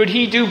 Could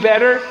he do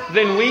better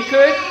than we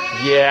could?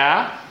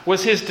 Yeah.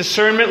 Was his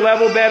discernment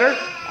level better?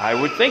 I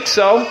would think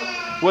so.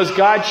 Was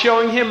God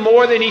showing him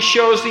more than he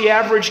shows the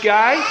average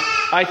guy?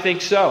 I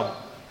think so.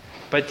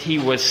 But he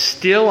was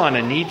still on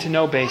a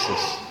need-to-know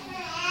basis.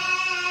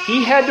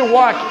 He had to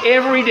walk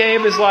every day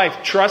of his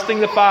life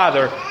trusting the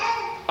Father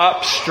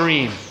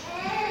upstream.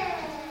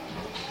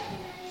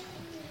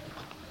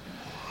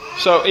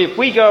 So if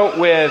we go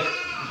with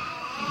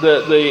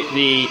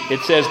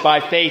it says by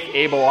faith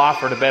Abel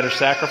offered a better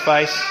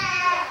sacrifice.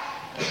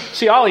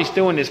 See, all he's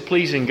doing is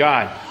pleasing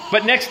God.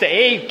 But next to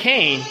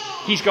Cain,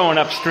 he's going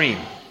upstream.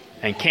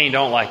 And Cain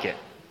don't like it.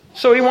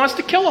 So he wants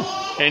to kill him.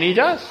 And he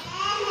does.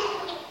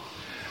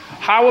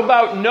 How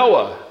about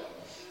Noah?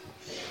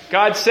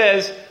 God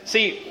says,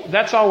 see,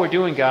 that's all we're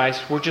doing, guys.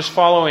 We're just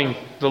following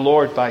the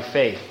Lord by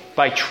faith,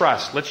 by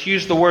trust. Let's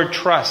use the word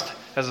trust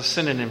as a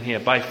synonym here,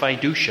 by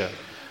fiducia.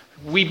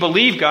 We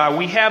believe God.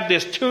 We have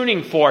this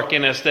tuning fork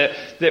in us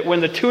that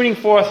when the tuning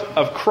fork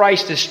of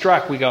Christ is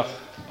struck, we go,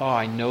 oh,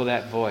 I know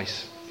that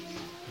voice.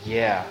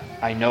 Yeah,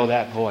 I know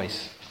that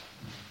voice.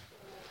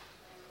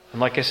 And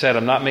like I said,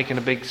 I'm not making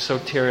a big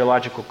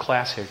soteriological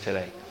class here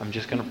today. I'm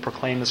just going to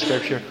proclaim the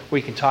Scripture.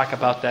 We can talk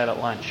about that at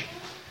lunch.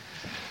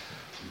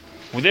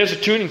 Well, there's a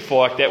tuning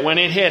fork that when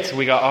it hits,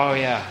 we go, oh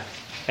yeah.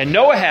 And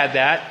Noah had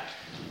that.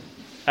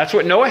 That's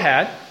what Noah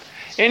had.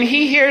 And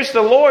he hears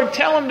the Lord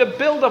tell him to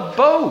build a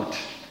boat.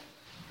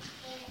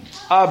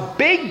 A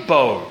big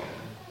boat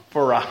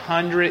for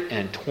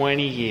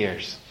 120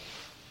 years.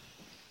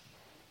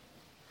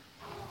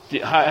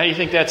 How do you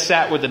think that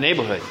sat with the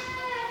neighborhood?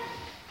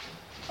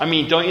 I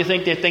mean, don't you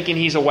think they're thinking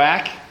he's a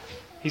whack?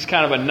 He's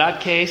kind of a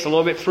nutcase, a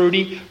little bit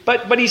fruity.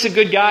 But he's a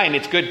good guy and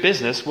it's good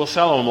business. We'll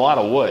sell him a lot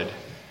of wood.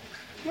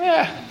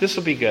 Yeah, this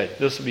will be good.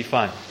 This will be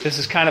fun. This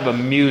is kind of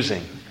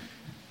amusing.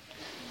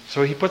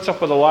 So he puts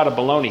up with a lot of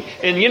baloney.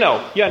 And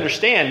you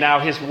understand now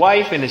his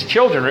wife and his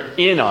children are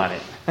in on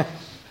it.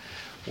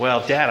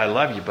 Well, Dad, I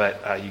love you,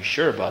 but are you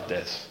sure about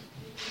this?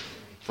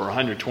 For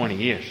 120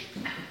 years.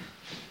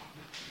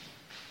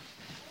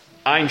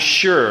 I'm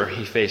sure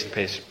he faced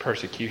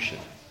persecution.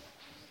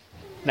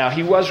 Now,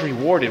 he was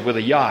rewarded with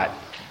a yacht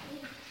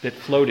that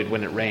floated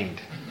when it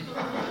rained.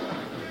 All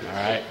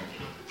right?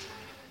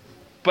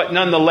 But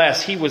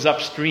nonetheless, he was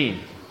upstream.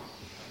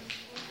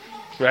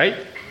 Right?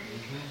 It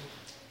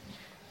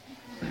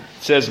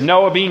says,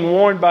 Noah being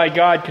warned by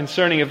God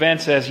concerning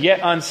events as yet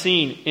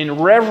unseen, in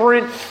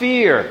reverent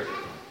fear,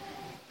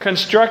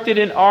 constructed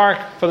an ark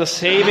for the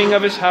saving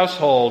of his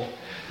household.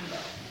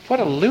 What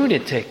a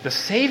lunatic. The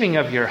saving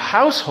of your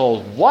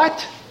household.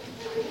 What?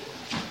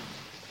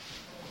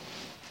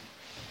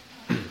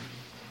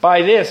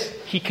 By this,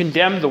 he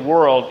condemned the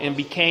world and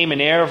became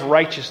an heir of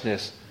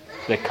righteousness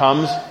that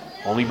comes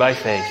only by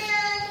faith.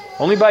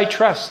 Only by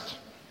trust.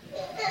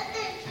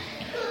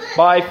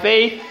 By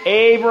faith,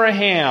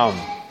 Abraham,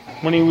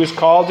 when he was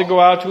called to go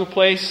out to a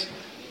place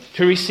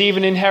to receive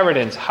an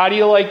inheritance. How do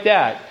you like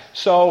that?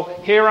 So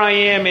here I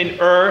am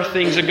in earth.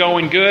 Things are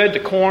going good. The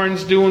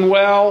corn's doing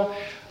well.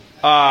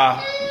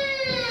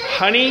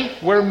 Honey,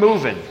 we're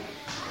moving.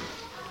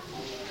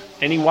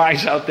 Any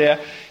wives out there?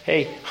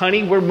 Hey,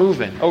 honey, we're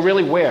moving. Oh,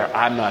 really? Where?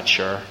 I'm not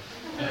sure.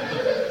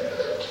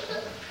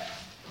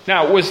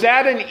 Now, was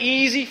that an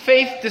easy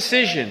faith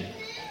decision?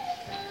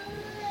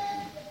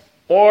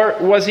 Or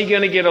was he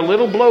going to get a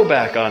little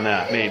blowback on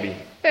that, maybe?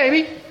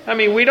 Maybe. I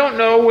mean, we don't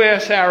know where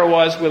Sarah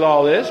was with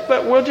all this,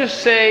 but we'll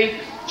just say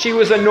she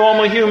was a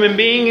normal human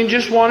being and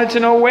just wanted to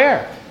know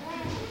where.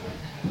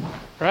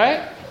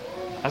 Right?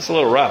 That's a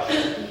little rough.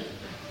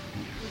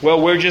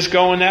 Well, we're just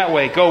going that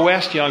way. Go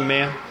west, young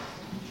man.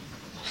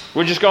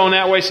 We're just going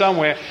that way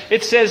somewhere.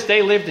 It says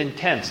they lived in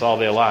tents all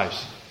their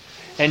lives.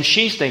 And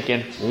she's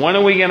thinking, when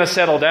are we going to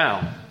settle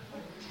down?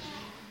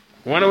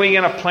 When are we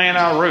going to plant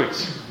our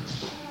roots?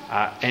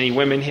 Any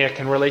women here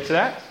can relate to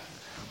that?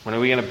 When are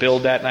we going to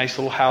build that nice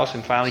little house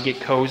and finally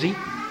get cozy?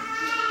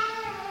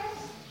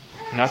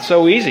 Not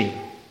so easy.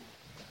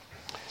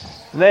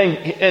 Then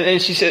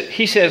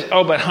he says,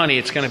 oh, but honey,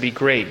 it's going to be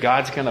great.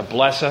 God's going to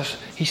bless us.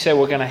 He said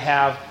we're going to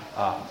have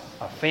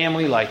a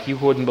family like you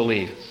wouldn't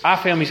believe. Our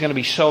family's going to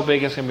be so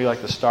big, it's going to be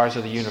like the stars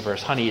of the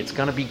universe. Honey, it's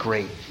going to be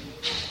great.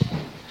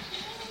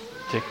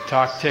 Tick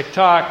tock, tick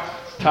tock.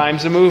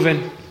 Time's a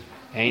moving.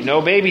 Ain't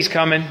no babies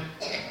coming.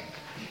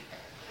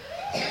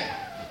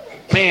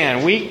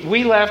 Man,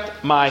 we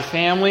left my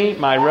family,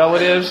 my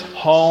relatives,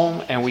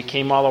 home, and we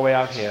came all the way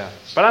out here.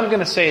 But I'm going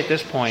to say at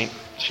this point,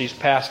 she's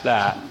past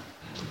that.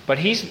 But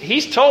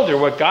he's told her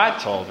what God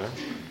told her.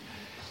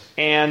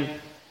 And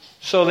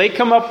so they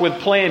come up with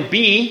plan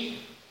B.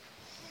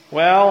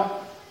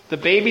 Well, the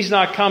baby's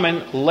not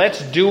coming.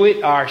 Let's do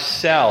it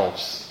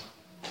ourselves.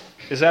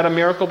 Is that a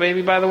miracle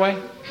baby, by the way?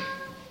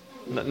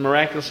 Nothing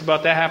miraculous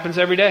about that. Happens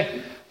every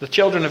day. The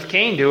children of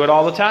Cain do it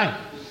all the time.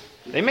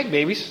 They make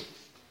babies.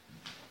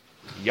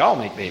 Y'all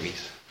make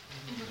babies.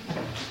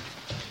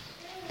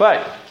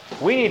 But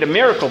we need a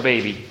miracle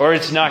baby, or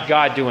it's not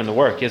God doing the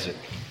work, is it?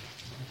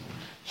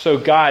 So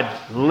God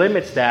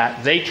limits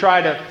that. They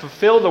try to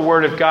fulfill the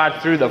word of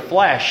God through the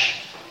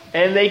flesh,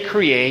 and they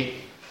create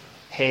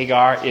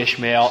Hagar,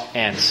 Ishmael,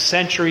 and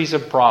centuries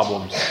of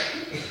problems.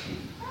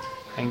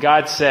 And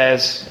God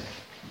says,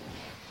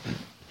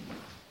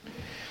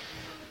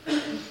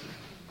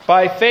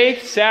 by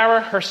faith,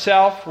 Sarah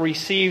herself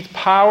received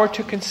power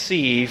to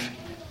conceive,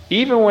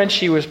 even when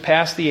she was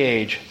past the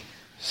age,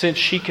 since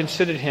she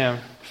considered him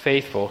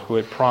faithful who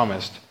had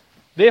promised.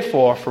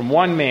 Therefore, from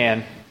one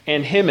man,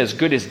 and him as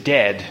good as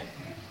dead,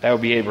 that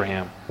would be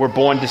Abraham, were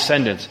born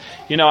descendants.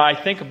 You know, I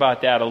think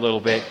about that a little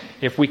bit.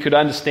 If we could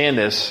understand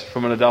this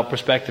from an adult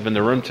perspective in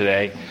the room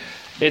today,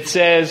 It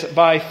says,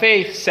 by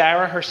faith,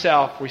 Sarah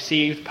herself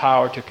received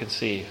power to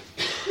conceive.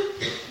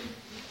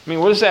 I mean,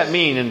 what does that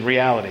mean in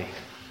reality?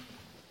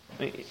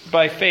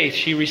 By faith,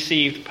 she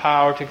received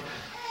power to...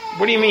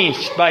 What do you mean,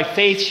 by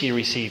faith she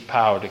received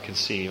power to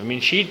conceive? I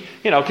mean,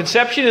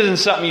 conception isn't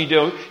something you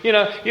do. You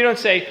don't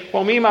say,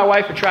 well, me and my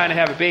wife are trying to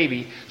have a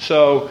baby,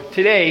 so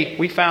today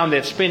we found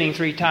that spinning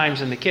 3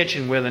 times in the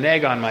kitchen with an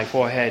egg on my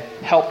forehead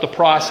helped the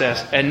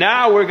process, and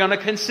now we're going to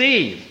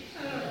conceive.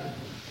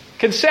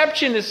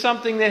 Conception is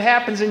something that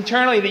happens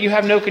internally that you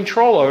have no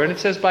control over, and it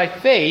says, by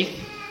faith,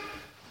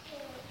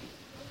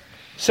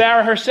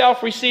 Sarah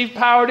herself received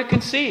power to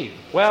conceive.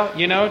 Well,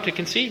 to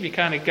conceive, you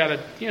kind of got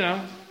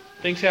to,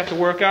 things have to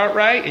work out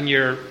right, and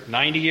you're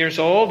 90 years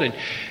old,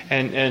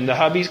 and the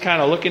hubby's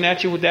kind of looking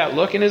at you with that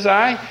look in his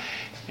eye,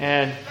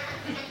 and,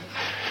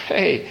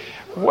 hey,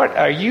 what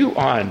are you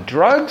on,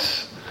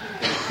 drugs?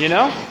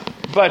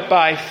 But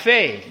by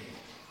faith,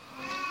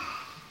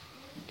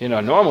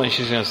 normally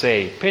she's going to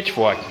say,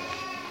 pitchfork,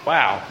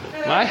 wow,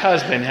 my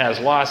husband has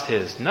lost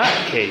his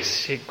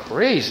nutcase, she's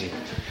crazy.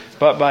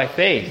 But by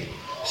faith,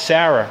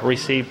 Sarah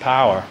received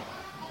power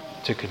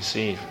to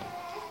conceive.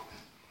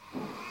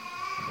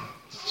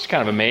 It's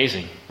kind of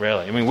amazing,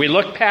 really. I mean, we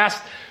look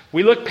past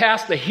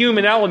the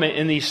human element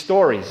in these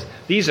stories.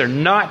 These are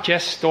not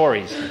just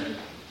stories.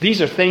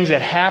 These are things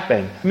that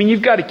happen. I mean,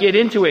 you've got to get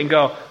into it and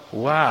go,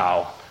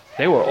 wow,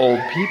 they were old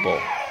people.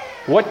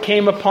 What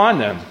came upon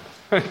them?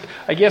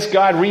 I guess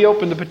God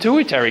reopened the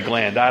pituitary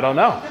gland. I don't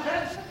know.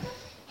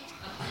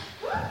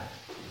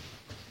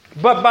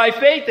 But by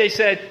faith they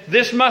said,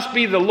 this must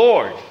be the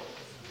Lord.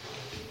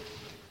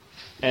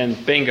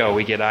 And bingo,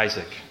 we get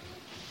Isaac.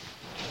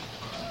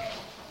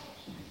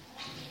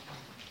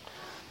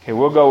 Okay,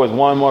 we'll go with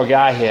one more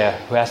guy here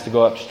who has to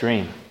go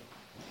upstream.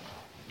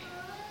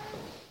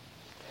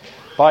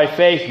 By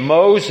faith,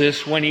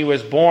 Moses, when he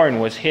was born,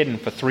 was hidden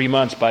for 3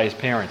 months by his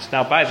parents.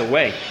 Now, by the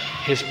way,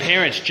 his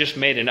parents just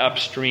made an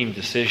upstream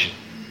decision.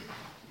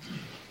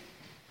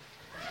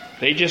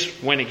 They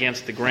just went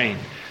against the grain.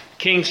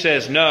 King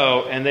says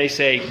no, and they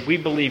say, we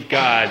believe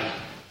God,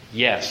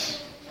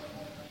 yes.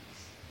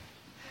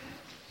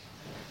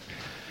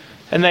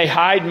 And they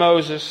hide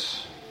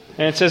Moses.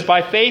 And it says,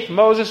 by faith,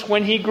 Moses,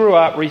 when he grew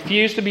up,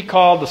 refused to be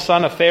called the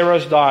son of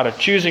Pharaoh's daughter,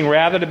 choosing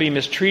rather to be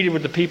mistreated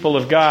with the people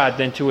of God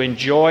than to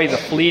enjoy the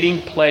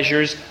fleeting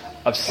pleasures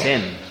of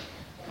sin.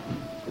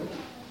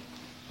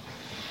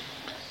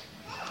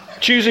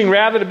 Choosing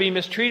rather to be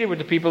mistreated with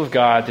the people of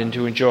God than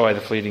to enjoy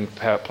the fleeting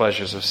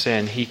pleasures of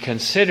sin, he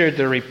considered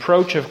the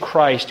reproach of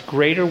Christ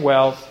greater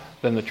wealth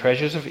than the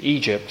treasures of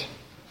Egypt,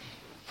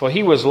 for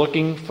he was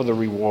looking for the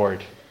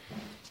reward.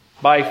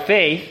 By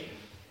faith,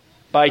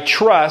 by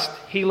trust,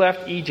 he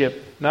left Egypt,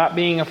 not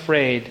being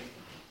afraid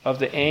of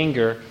the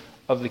anger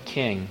of the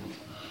king.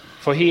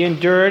 For he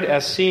endured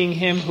as seeing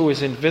him who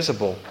is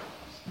invisible.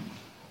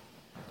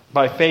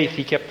 By faith,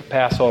 he kept the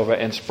Passover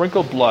and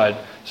sprinkled blood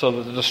so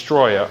that the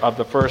destroyer of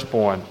the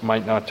firstborn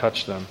might not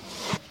touch them.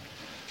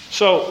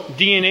 So,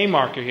 DNA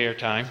marker here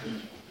time.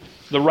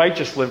 The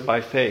righteous live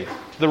by faith.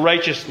 The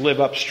righteous live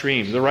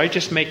upstream. The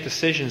righteous make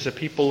decisions that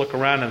people look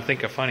around and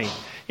think are funny.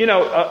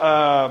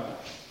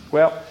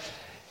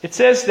 It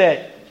says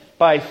that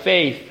by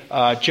faith,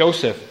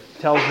 Joseph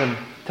tells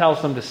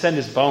them to send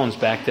his bones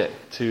back to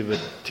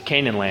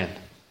Canaan land.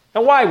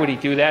 Now, why would he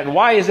do that? And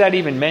why is that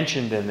even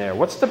mentioned in there?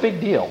 What's the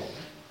big deal?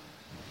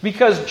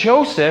 Because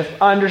Joseph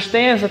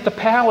understands that the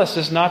palace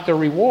is not the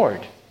reward.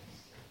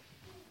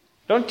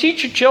 Don't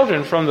teach your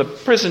children from the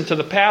prison to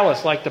the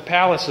palace like the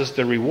palace is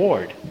the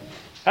reward.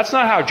 That's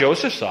not how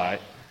Joseph saw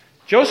it.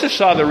 Joseph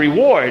saw the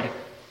reward.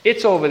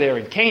 It's over there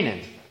in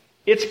Canaan.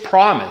 It's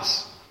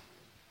promise.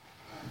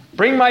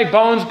 Bring my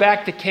bones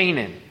back to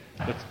Canaan.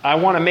 I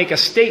want to make a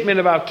statement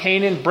about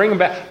Canaan. Bring them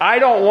back. I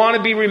don't want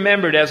to be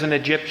remembered as an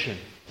Egyptian.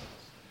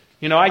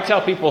 I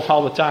tell people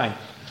all the time,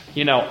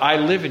 I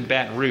live in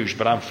Baton Rouge,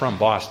 but I'm from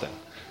Boston.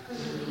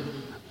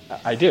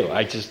 I do.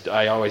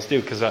 I always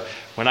do. Because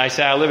when I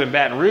say I live in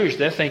Baton Rouge,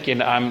 they're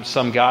thinking I'm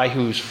some guy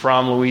who's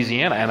from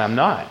Louisiana, and I'm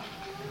not.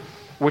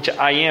 Which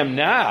I am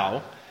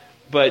now,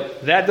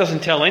 but that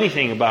doesn't tell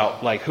anything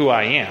about who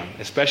I am,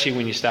 especially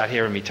when you start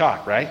hearing me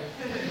talk, right?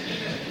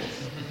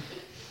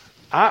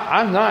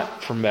 I'm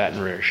not from Baton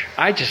Rouge.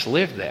 I just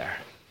live there.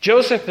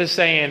 Joseph is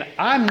saying,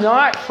 I'm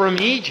not from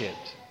Egypt.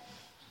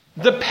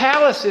 The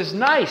palace is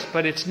nice,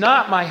 but it's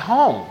not my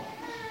home.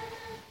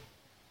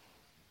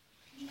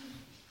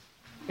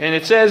 And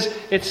it says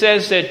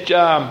that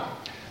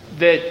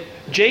that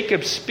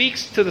Jacob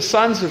speaks to the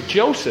sons of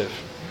Joseph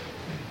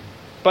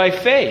by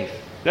faith.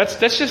 That's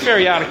just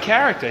very out of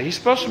character. He's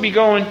supposed to be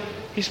going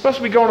to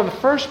the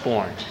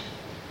firstborn.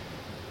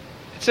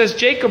 It says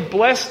Jacob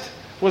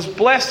was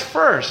blessed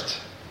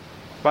first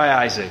by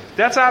Isaac.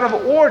 That's out of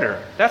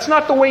order. That's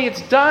not the way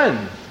it's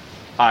done,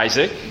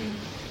 Isaac.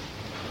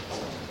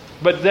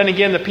 But then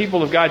again, the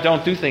people of God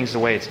don't do things the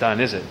way it's done,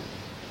 is it?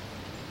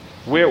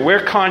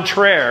 We're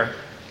contraire.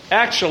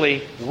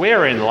 Actually,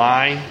 we're in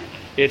line.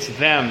 It's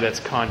them that's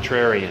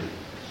contrarian.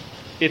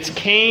 It's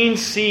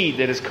Cain's seed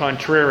that is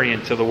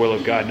contrarian to the will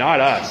of God, not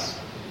us.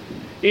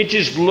 It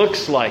just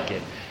looks like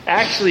it.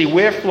 Actually,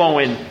 we're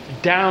flowing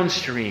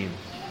downstream.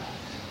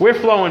 We're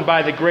flowing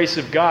by the grace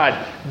of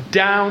God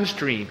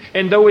downstream.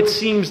 And though it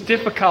seems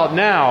difficult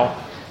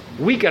now,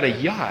 we got a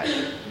yacht.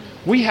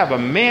 We have a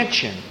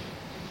mansion.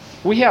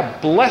 We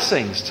have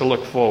blessings to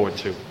look forward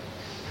to.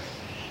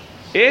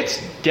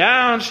 It's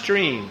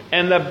downstream.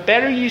 And the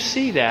better you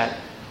see that,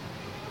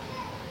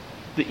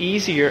 the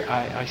easier,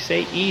 I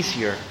say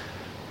easier,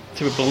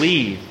 to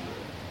believe.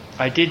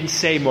 I didn't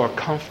say more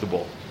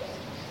comfortable.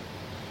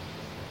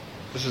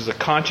 This is a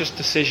conscious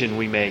decision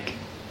we make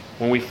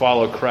when we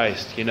follow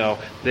Christ.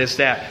 There's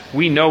that.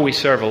 We know we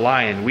serve a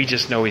lion. We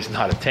just know he's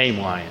not a tame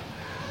lion.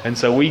 And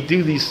so we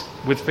do these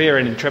with fear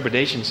and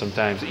trepidation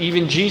sometimes.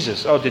 Even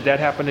Jesus. Oh, did that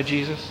happen to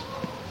Jesus?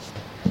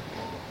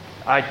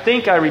 I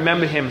think I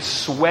remember him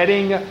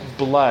sweating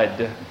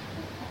blood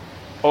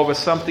over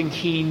something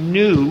he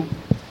knew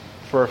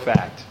for a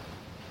fact.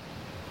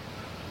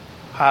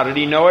 How did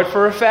he know it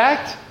for a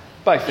fact?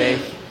 By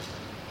faith.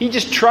 He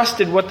just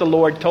trusted what the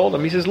Lord told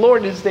him. He says,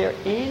 Lord, is there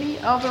any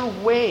other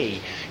way?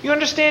 You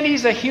understand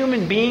he's a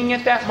human being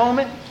at that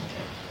moment?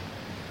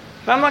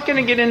 Now, I'm not going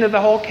to get into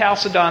the whole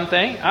Chalcedon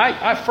thing.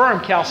 I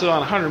affirm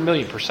Chalcedon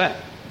 100,000,000%.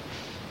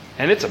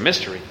 And it's a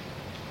mystery.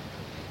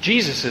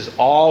 Jesus is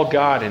all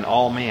God and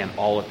all man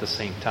all at the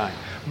same time.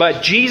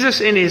 But Jesus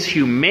in his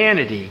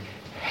humanity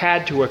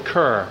had to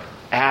occur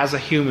as a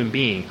human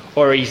being,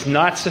 or he's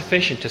not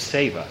sufficient to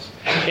save us.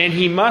 And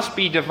he must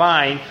be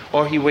divine,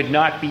 or he would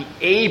not be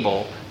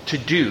able to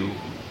do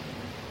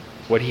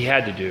what he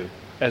had to do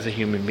as a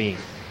human being.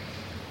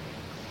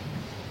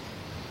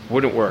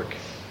 Wouldn't work.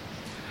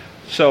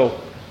 So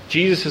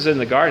Jesus is in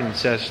the garden and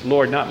says,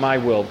 Lord, not my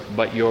will,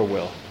 but your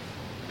will.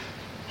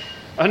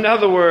 In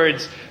other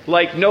words,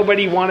 like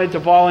nobody wanted to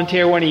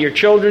volunteer one of your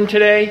children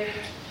today,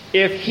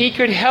 if he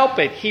could help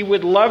it, he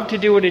would love to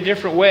do it a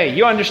different way.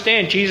 You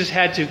understand, Jesus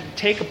had to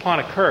take upon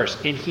a curse,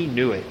 and he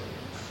knew it.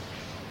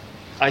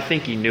 I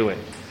think he knew it.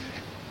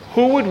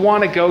 Who would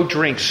want to go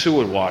drink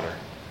sewer water?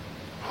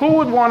 Who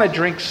would want to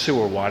drink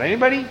sewer water?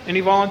 Anybody?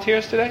 Any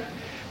volunteers today?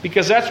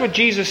 Because that's what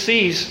Jesus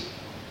sees.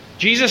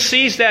 Jesus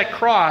sees that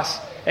cross,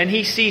 and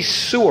he sees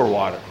sewer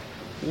water.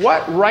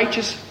 What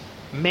righteous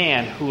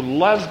man who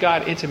loves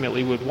God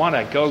intimately would want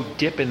to go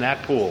dip in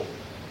that pool?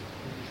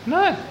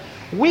 None.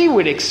 We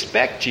would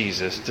expect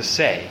Jesus to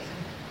say,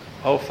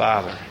 oh,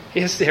 Father,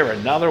 is there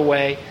another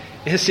way?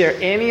 Is there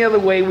any other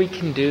way we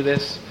can do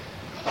this?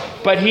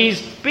 But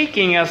he's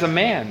speaking as a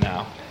man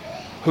now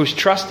who's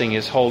trusting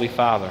his Holy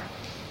Father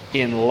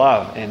in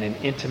love and in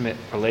intimate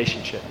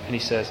relationship. And he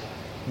says,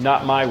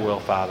 not my will,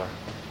 Father,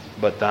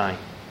 but thine.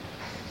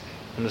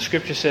 And the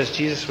scripture says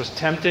Jesus was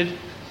tempted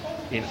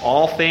in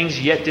all things,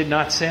 yet did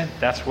not sin.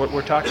 That's what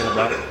we're talking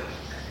about.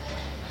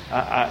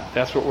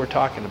 That's what we're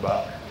talking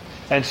about.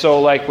 And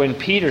so like when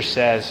Peter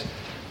says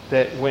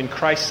that when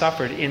Christ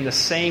suffered in the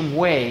same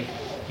way,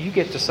 you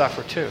get to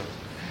suffer too.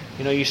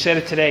 You said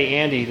it today,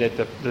 Andy, that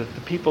the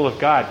people of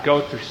God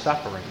go through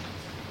suffering.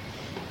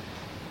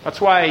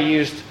 That's why I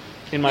used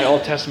in my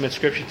Old Testament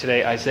scripture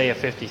today Isaiah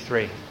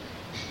 53.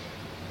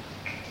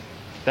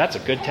 That's a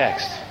good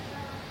text.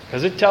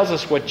 Because it tells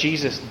us what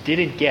Jesus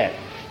didn't get.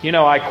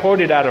 I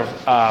quoted out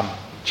of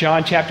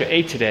John chapter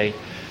 8 today.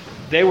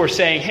 They were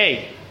saying,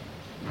 hey,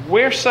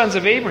 we're sons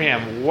of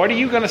Abraham. What are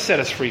you going to set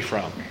us free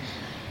from?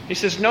 He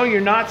says, no,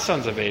 you're not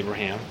sons of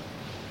Abraham.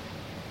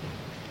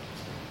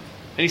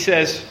 And he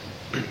says,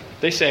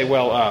 they say,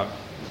 well,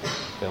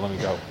 okay, let me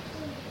go.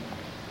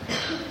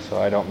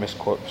 So I don't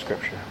misquote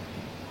scripture.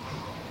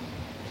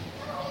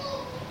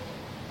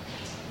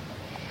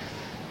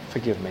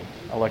 Forgive me,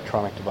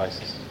 electronic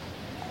devices.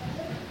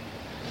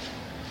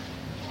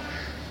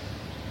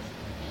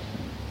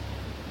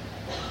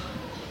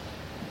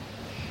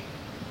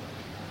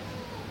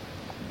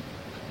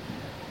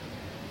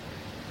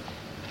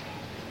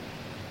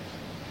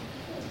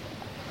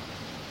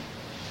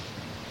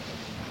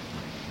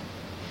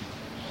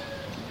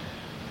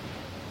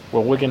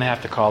 Well, we're going to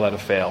have to call that a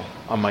fail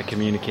on my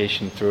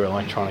communication through an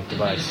electronic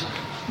device.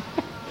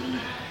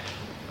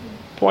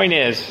 Point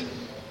is,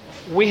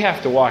 we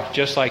have to walk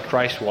just like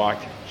Christ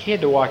walked. He had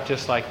to walk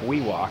just like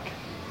we walk.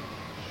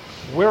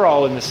 We're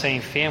all in the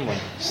same family,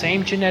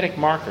 same genetic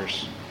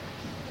markers,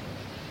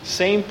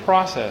 same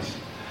process.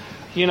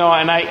 And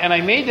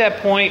I made that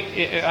point.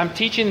 I'm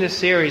teaching this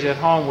series at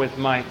home with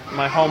my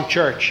home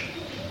church.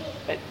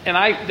 And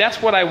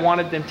that's what I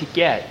wanted them to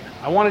get.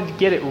 I wanted to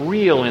get it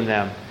real in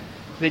them.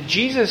 That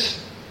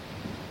Jesus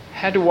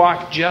had to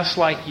walk just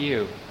like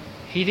you.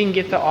 He didn't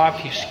get to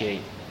obfuscate.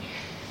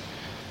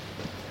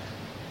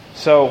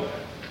 So,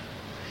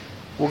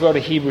 we'll go to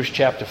Hebrews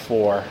chapter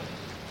 4.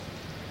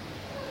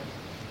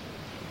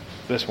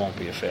 This won't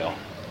be a fail.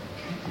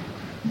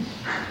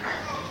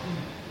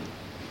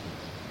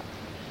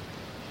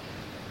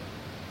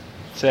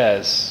 It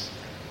says,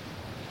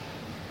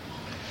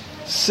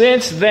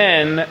 since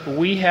then,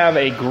 we have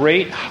a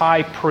great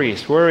high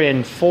priest. We're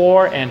in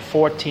 4 and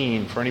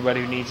 14, for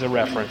anybody who needs a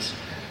reference.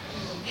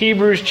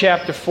 Hebrews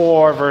chapter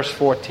 4, verse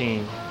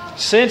 14.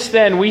 Since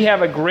then, we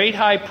have a great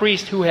high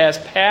priest who has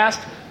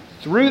passed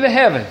through the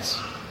heavens,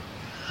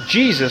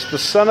 Jesus, the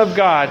Son of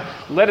God,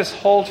 let us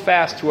hold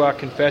fast to our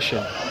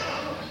confession.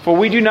 For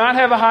we do not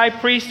have a high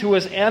priest who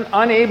is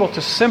unable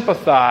to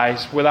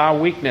sympathize with our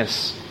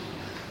weakness,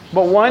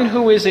 but one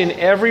who is in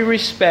every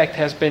respect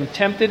has been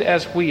tempted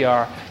as we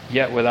are,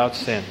 yet without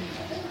sin.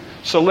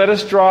 So let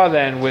us draw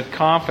then with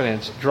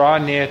confidence, draw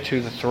near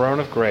to the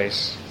throne of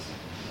grace,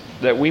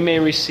 that we may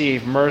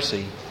receive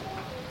mercy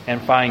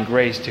and find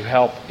grace to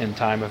help in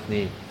time of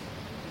need.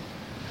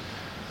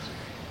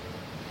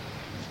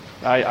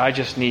 I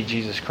just need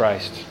Jesus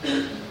Christ.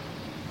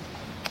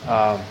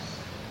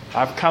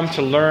 I've come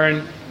to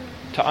learn,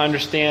 to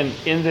understand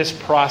in this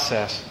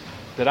process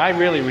that I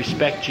really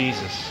respect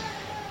Jesus.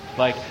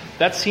 Like,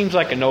 that seems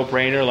like a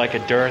no-brainer, like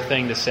a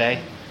thing to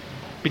say,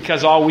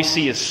 because all we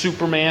see is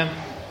Superman.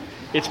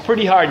 It's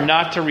pretty hard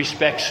not to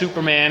respect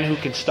Superman, who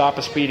can stop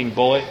a speeding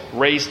bullet,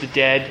 raise the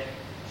dead,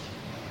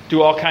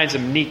 do all kinds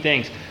of neat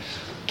things.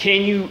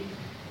 Can you,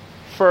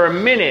 for a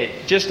minute,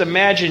 just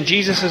imagine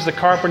Jesus is the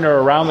carpenter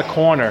around the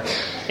corner,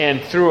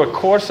 and through a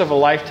course of a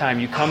lifetime,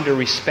 you come to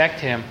respect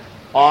Him,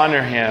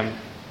 honor Him,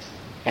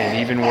 and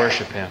even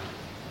worship Him.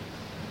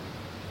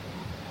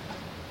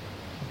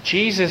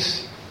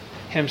 Jesus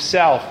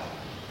Himself,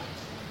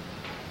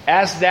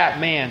 as that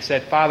man,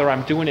 said, Father,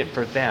 I'm doing it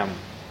for them.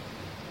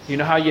 You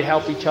know how you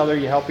help each other?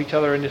 You help each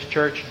other in this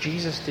church?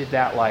 Jesus did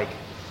that like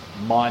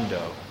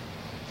mondo.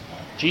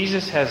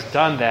 Jesus has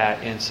done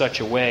that in such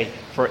a way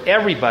for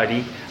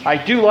everybody. I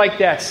do like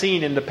that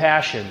scene in The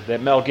Passion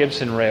that Mel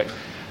Gibson read.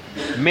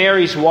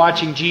 Mary's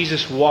watching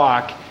Jesus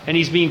walk, and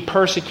He's being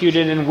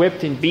persecuted and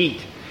whipped and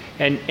beat.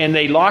 And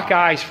they lock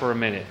eyes for a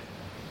minute.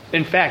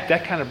 In fact,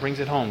 that kind of brings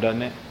it home,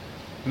 doesn't it?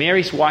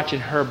 Mary's watching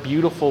her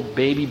beautiful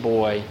baby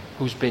boy,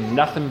 who's been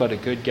nothing but a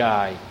good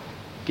guy,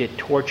 get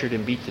tortured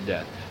and beat to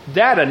death.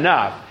 That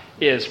enough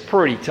is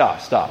pretty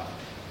tough stuff.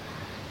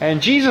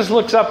 And Jesus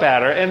looks up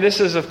at her, and this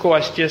is, of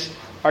course, just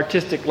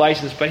artistic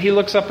license, but He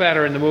looks up at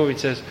her in the movie and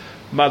says,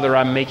 Mother,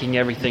 I'm making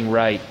everything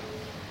right.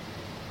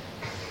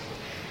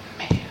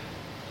 Man.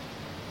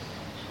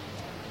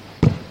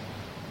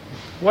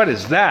 What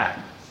is that?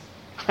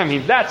 I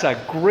mean, that's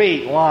a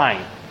great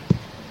line.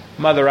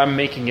 Mother, I'm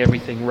making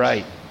everything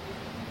right.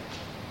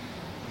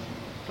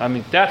 I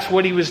mean, that's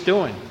what He was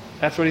doing.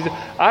 That's what He's doing.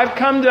 I've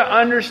come to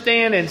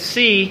understand and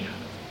see,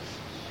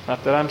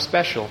 not that I'm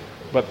special,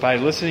 but by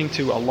listening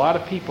to a lot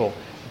of people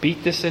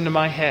beat this into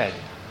my head,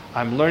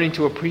 I'm learning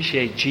to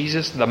appreciate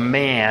Jesus, the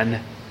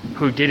man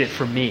who did it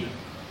for me.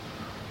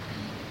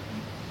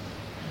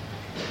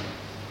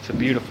 It's a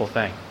beautiful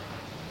thing.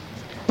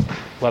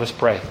 Let us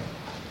pray.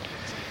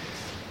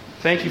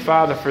 Thank you,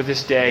 Father, for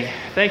this day.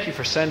 Thank you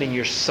for sending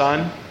your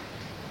Son,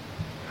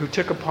 who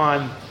took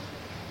upon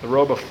the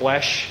robe of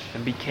flesh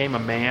and became a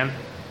man,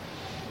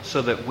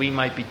 so that we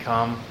might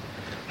become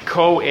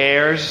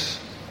co-heirs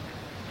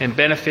and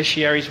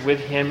beneficiaries with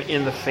Him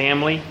in the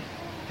family,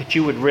 that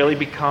you would really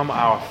become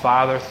our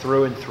Father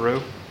through and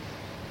through.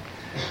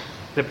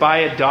 That by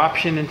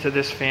adoption into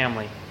this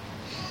family,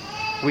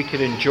 we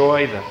could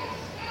enjoy the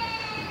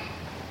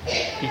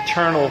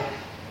eternal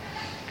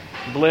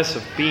bliss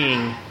of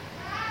being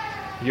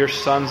your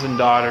sons and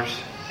daughters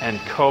and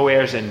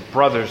co-heirs and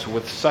brothers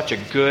with such a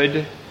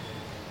good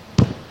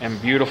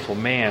and beautiful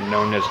man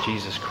known as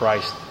Jesus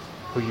Christ,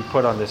 who you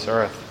put on this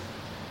earth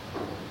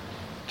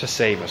to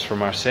save us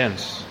from our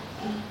sins.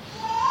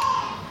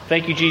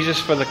 Thank you, Jesus,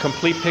 for the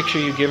complete picture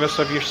you give us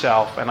of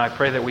yourself, and I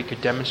pray that we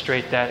could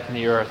demonstrate that in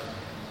the earth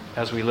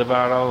as we live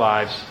out our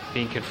lives,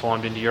 being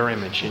conformed into your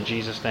image. In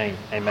Jesus' name,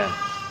 amen.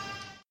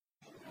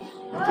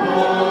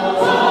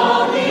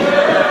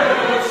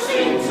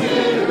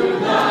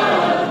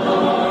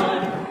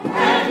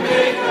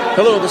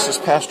 Hello, this is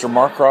Pastor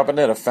Mark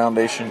Robinette of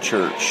Foundation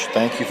Church.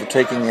 Thank you for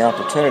taking the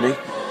opportunity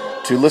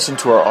to listen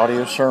to our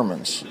audio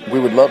sermons. We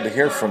would love to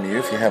hear from you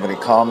if you have any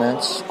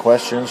comments,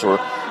 questions, or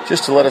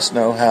just to let us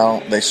know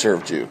how they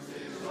served you.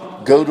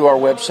 Go to our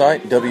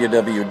website,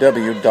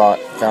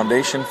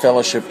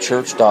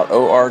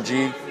 www.foundationfellowshipchurch.org,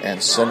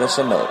 and send us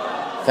a note.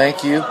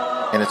 Thank you,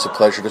 and it's a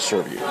pleasure to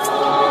serve you.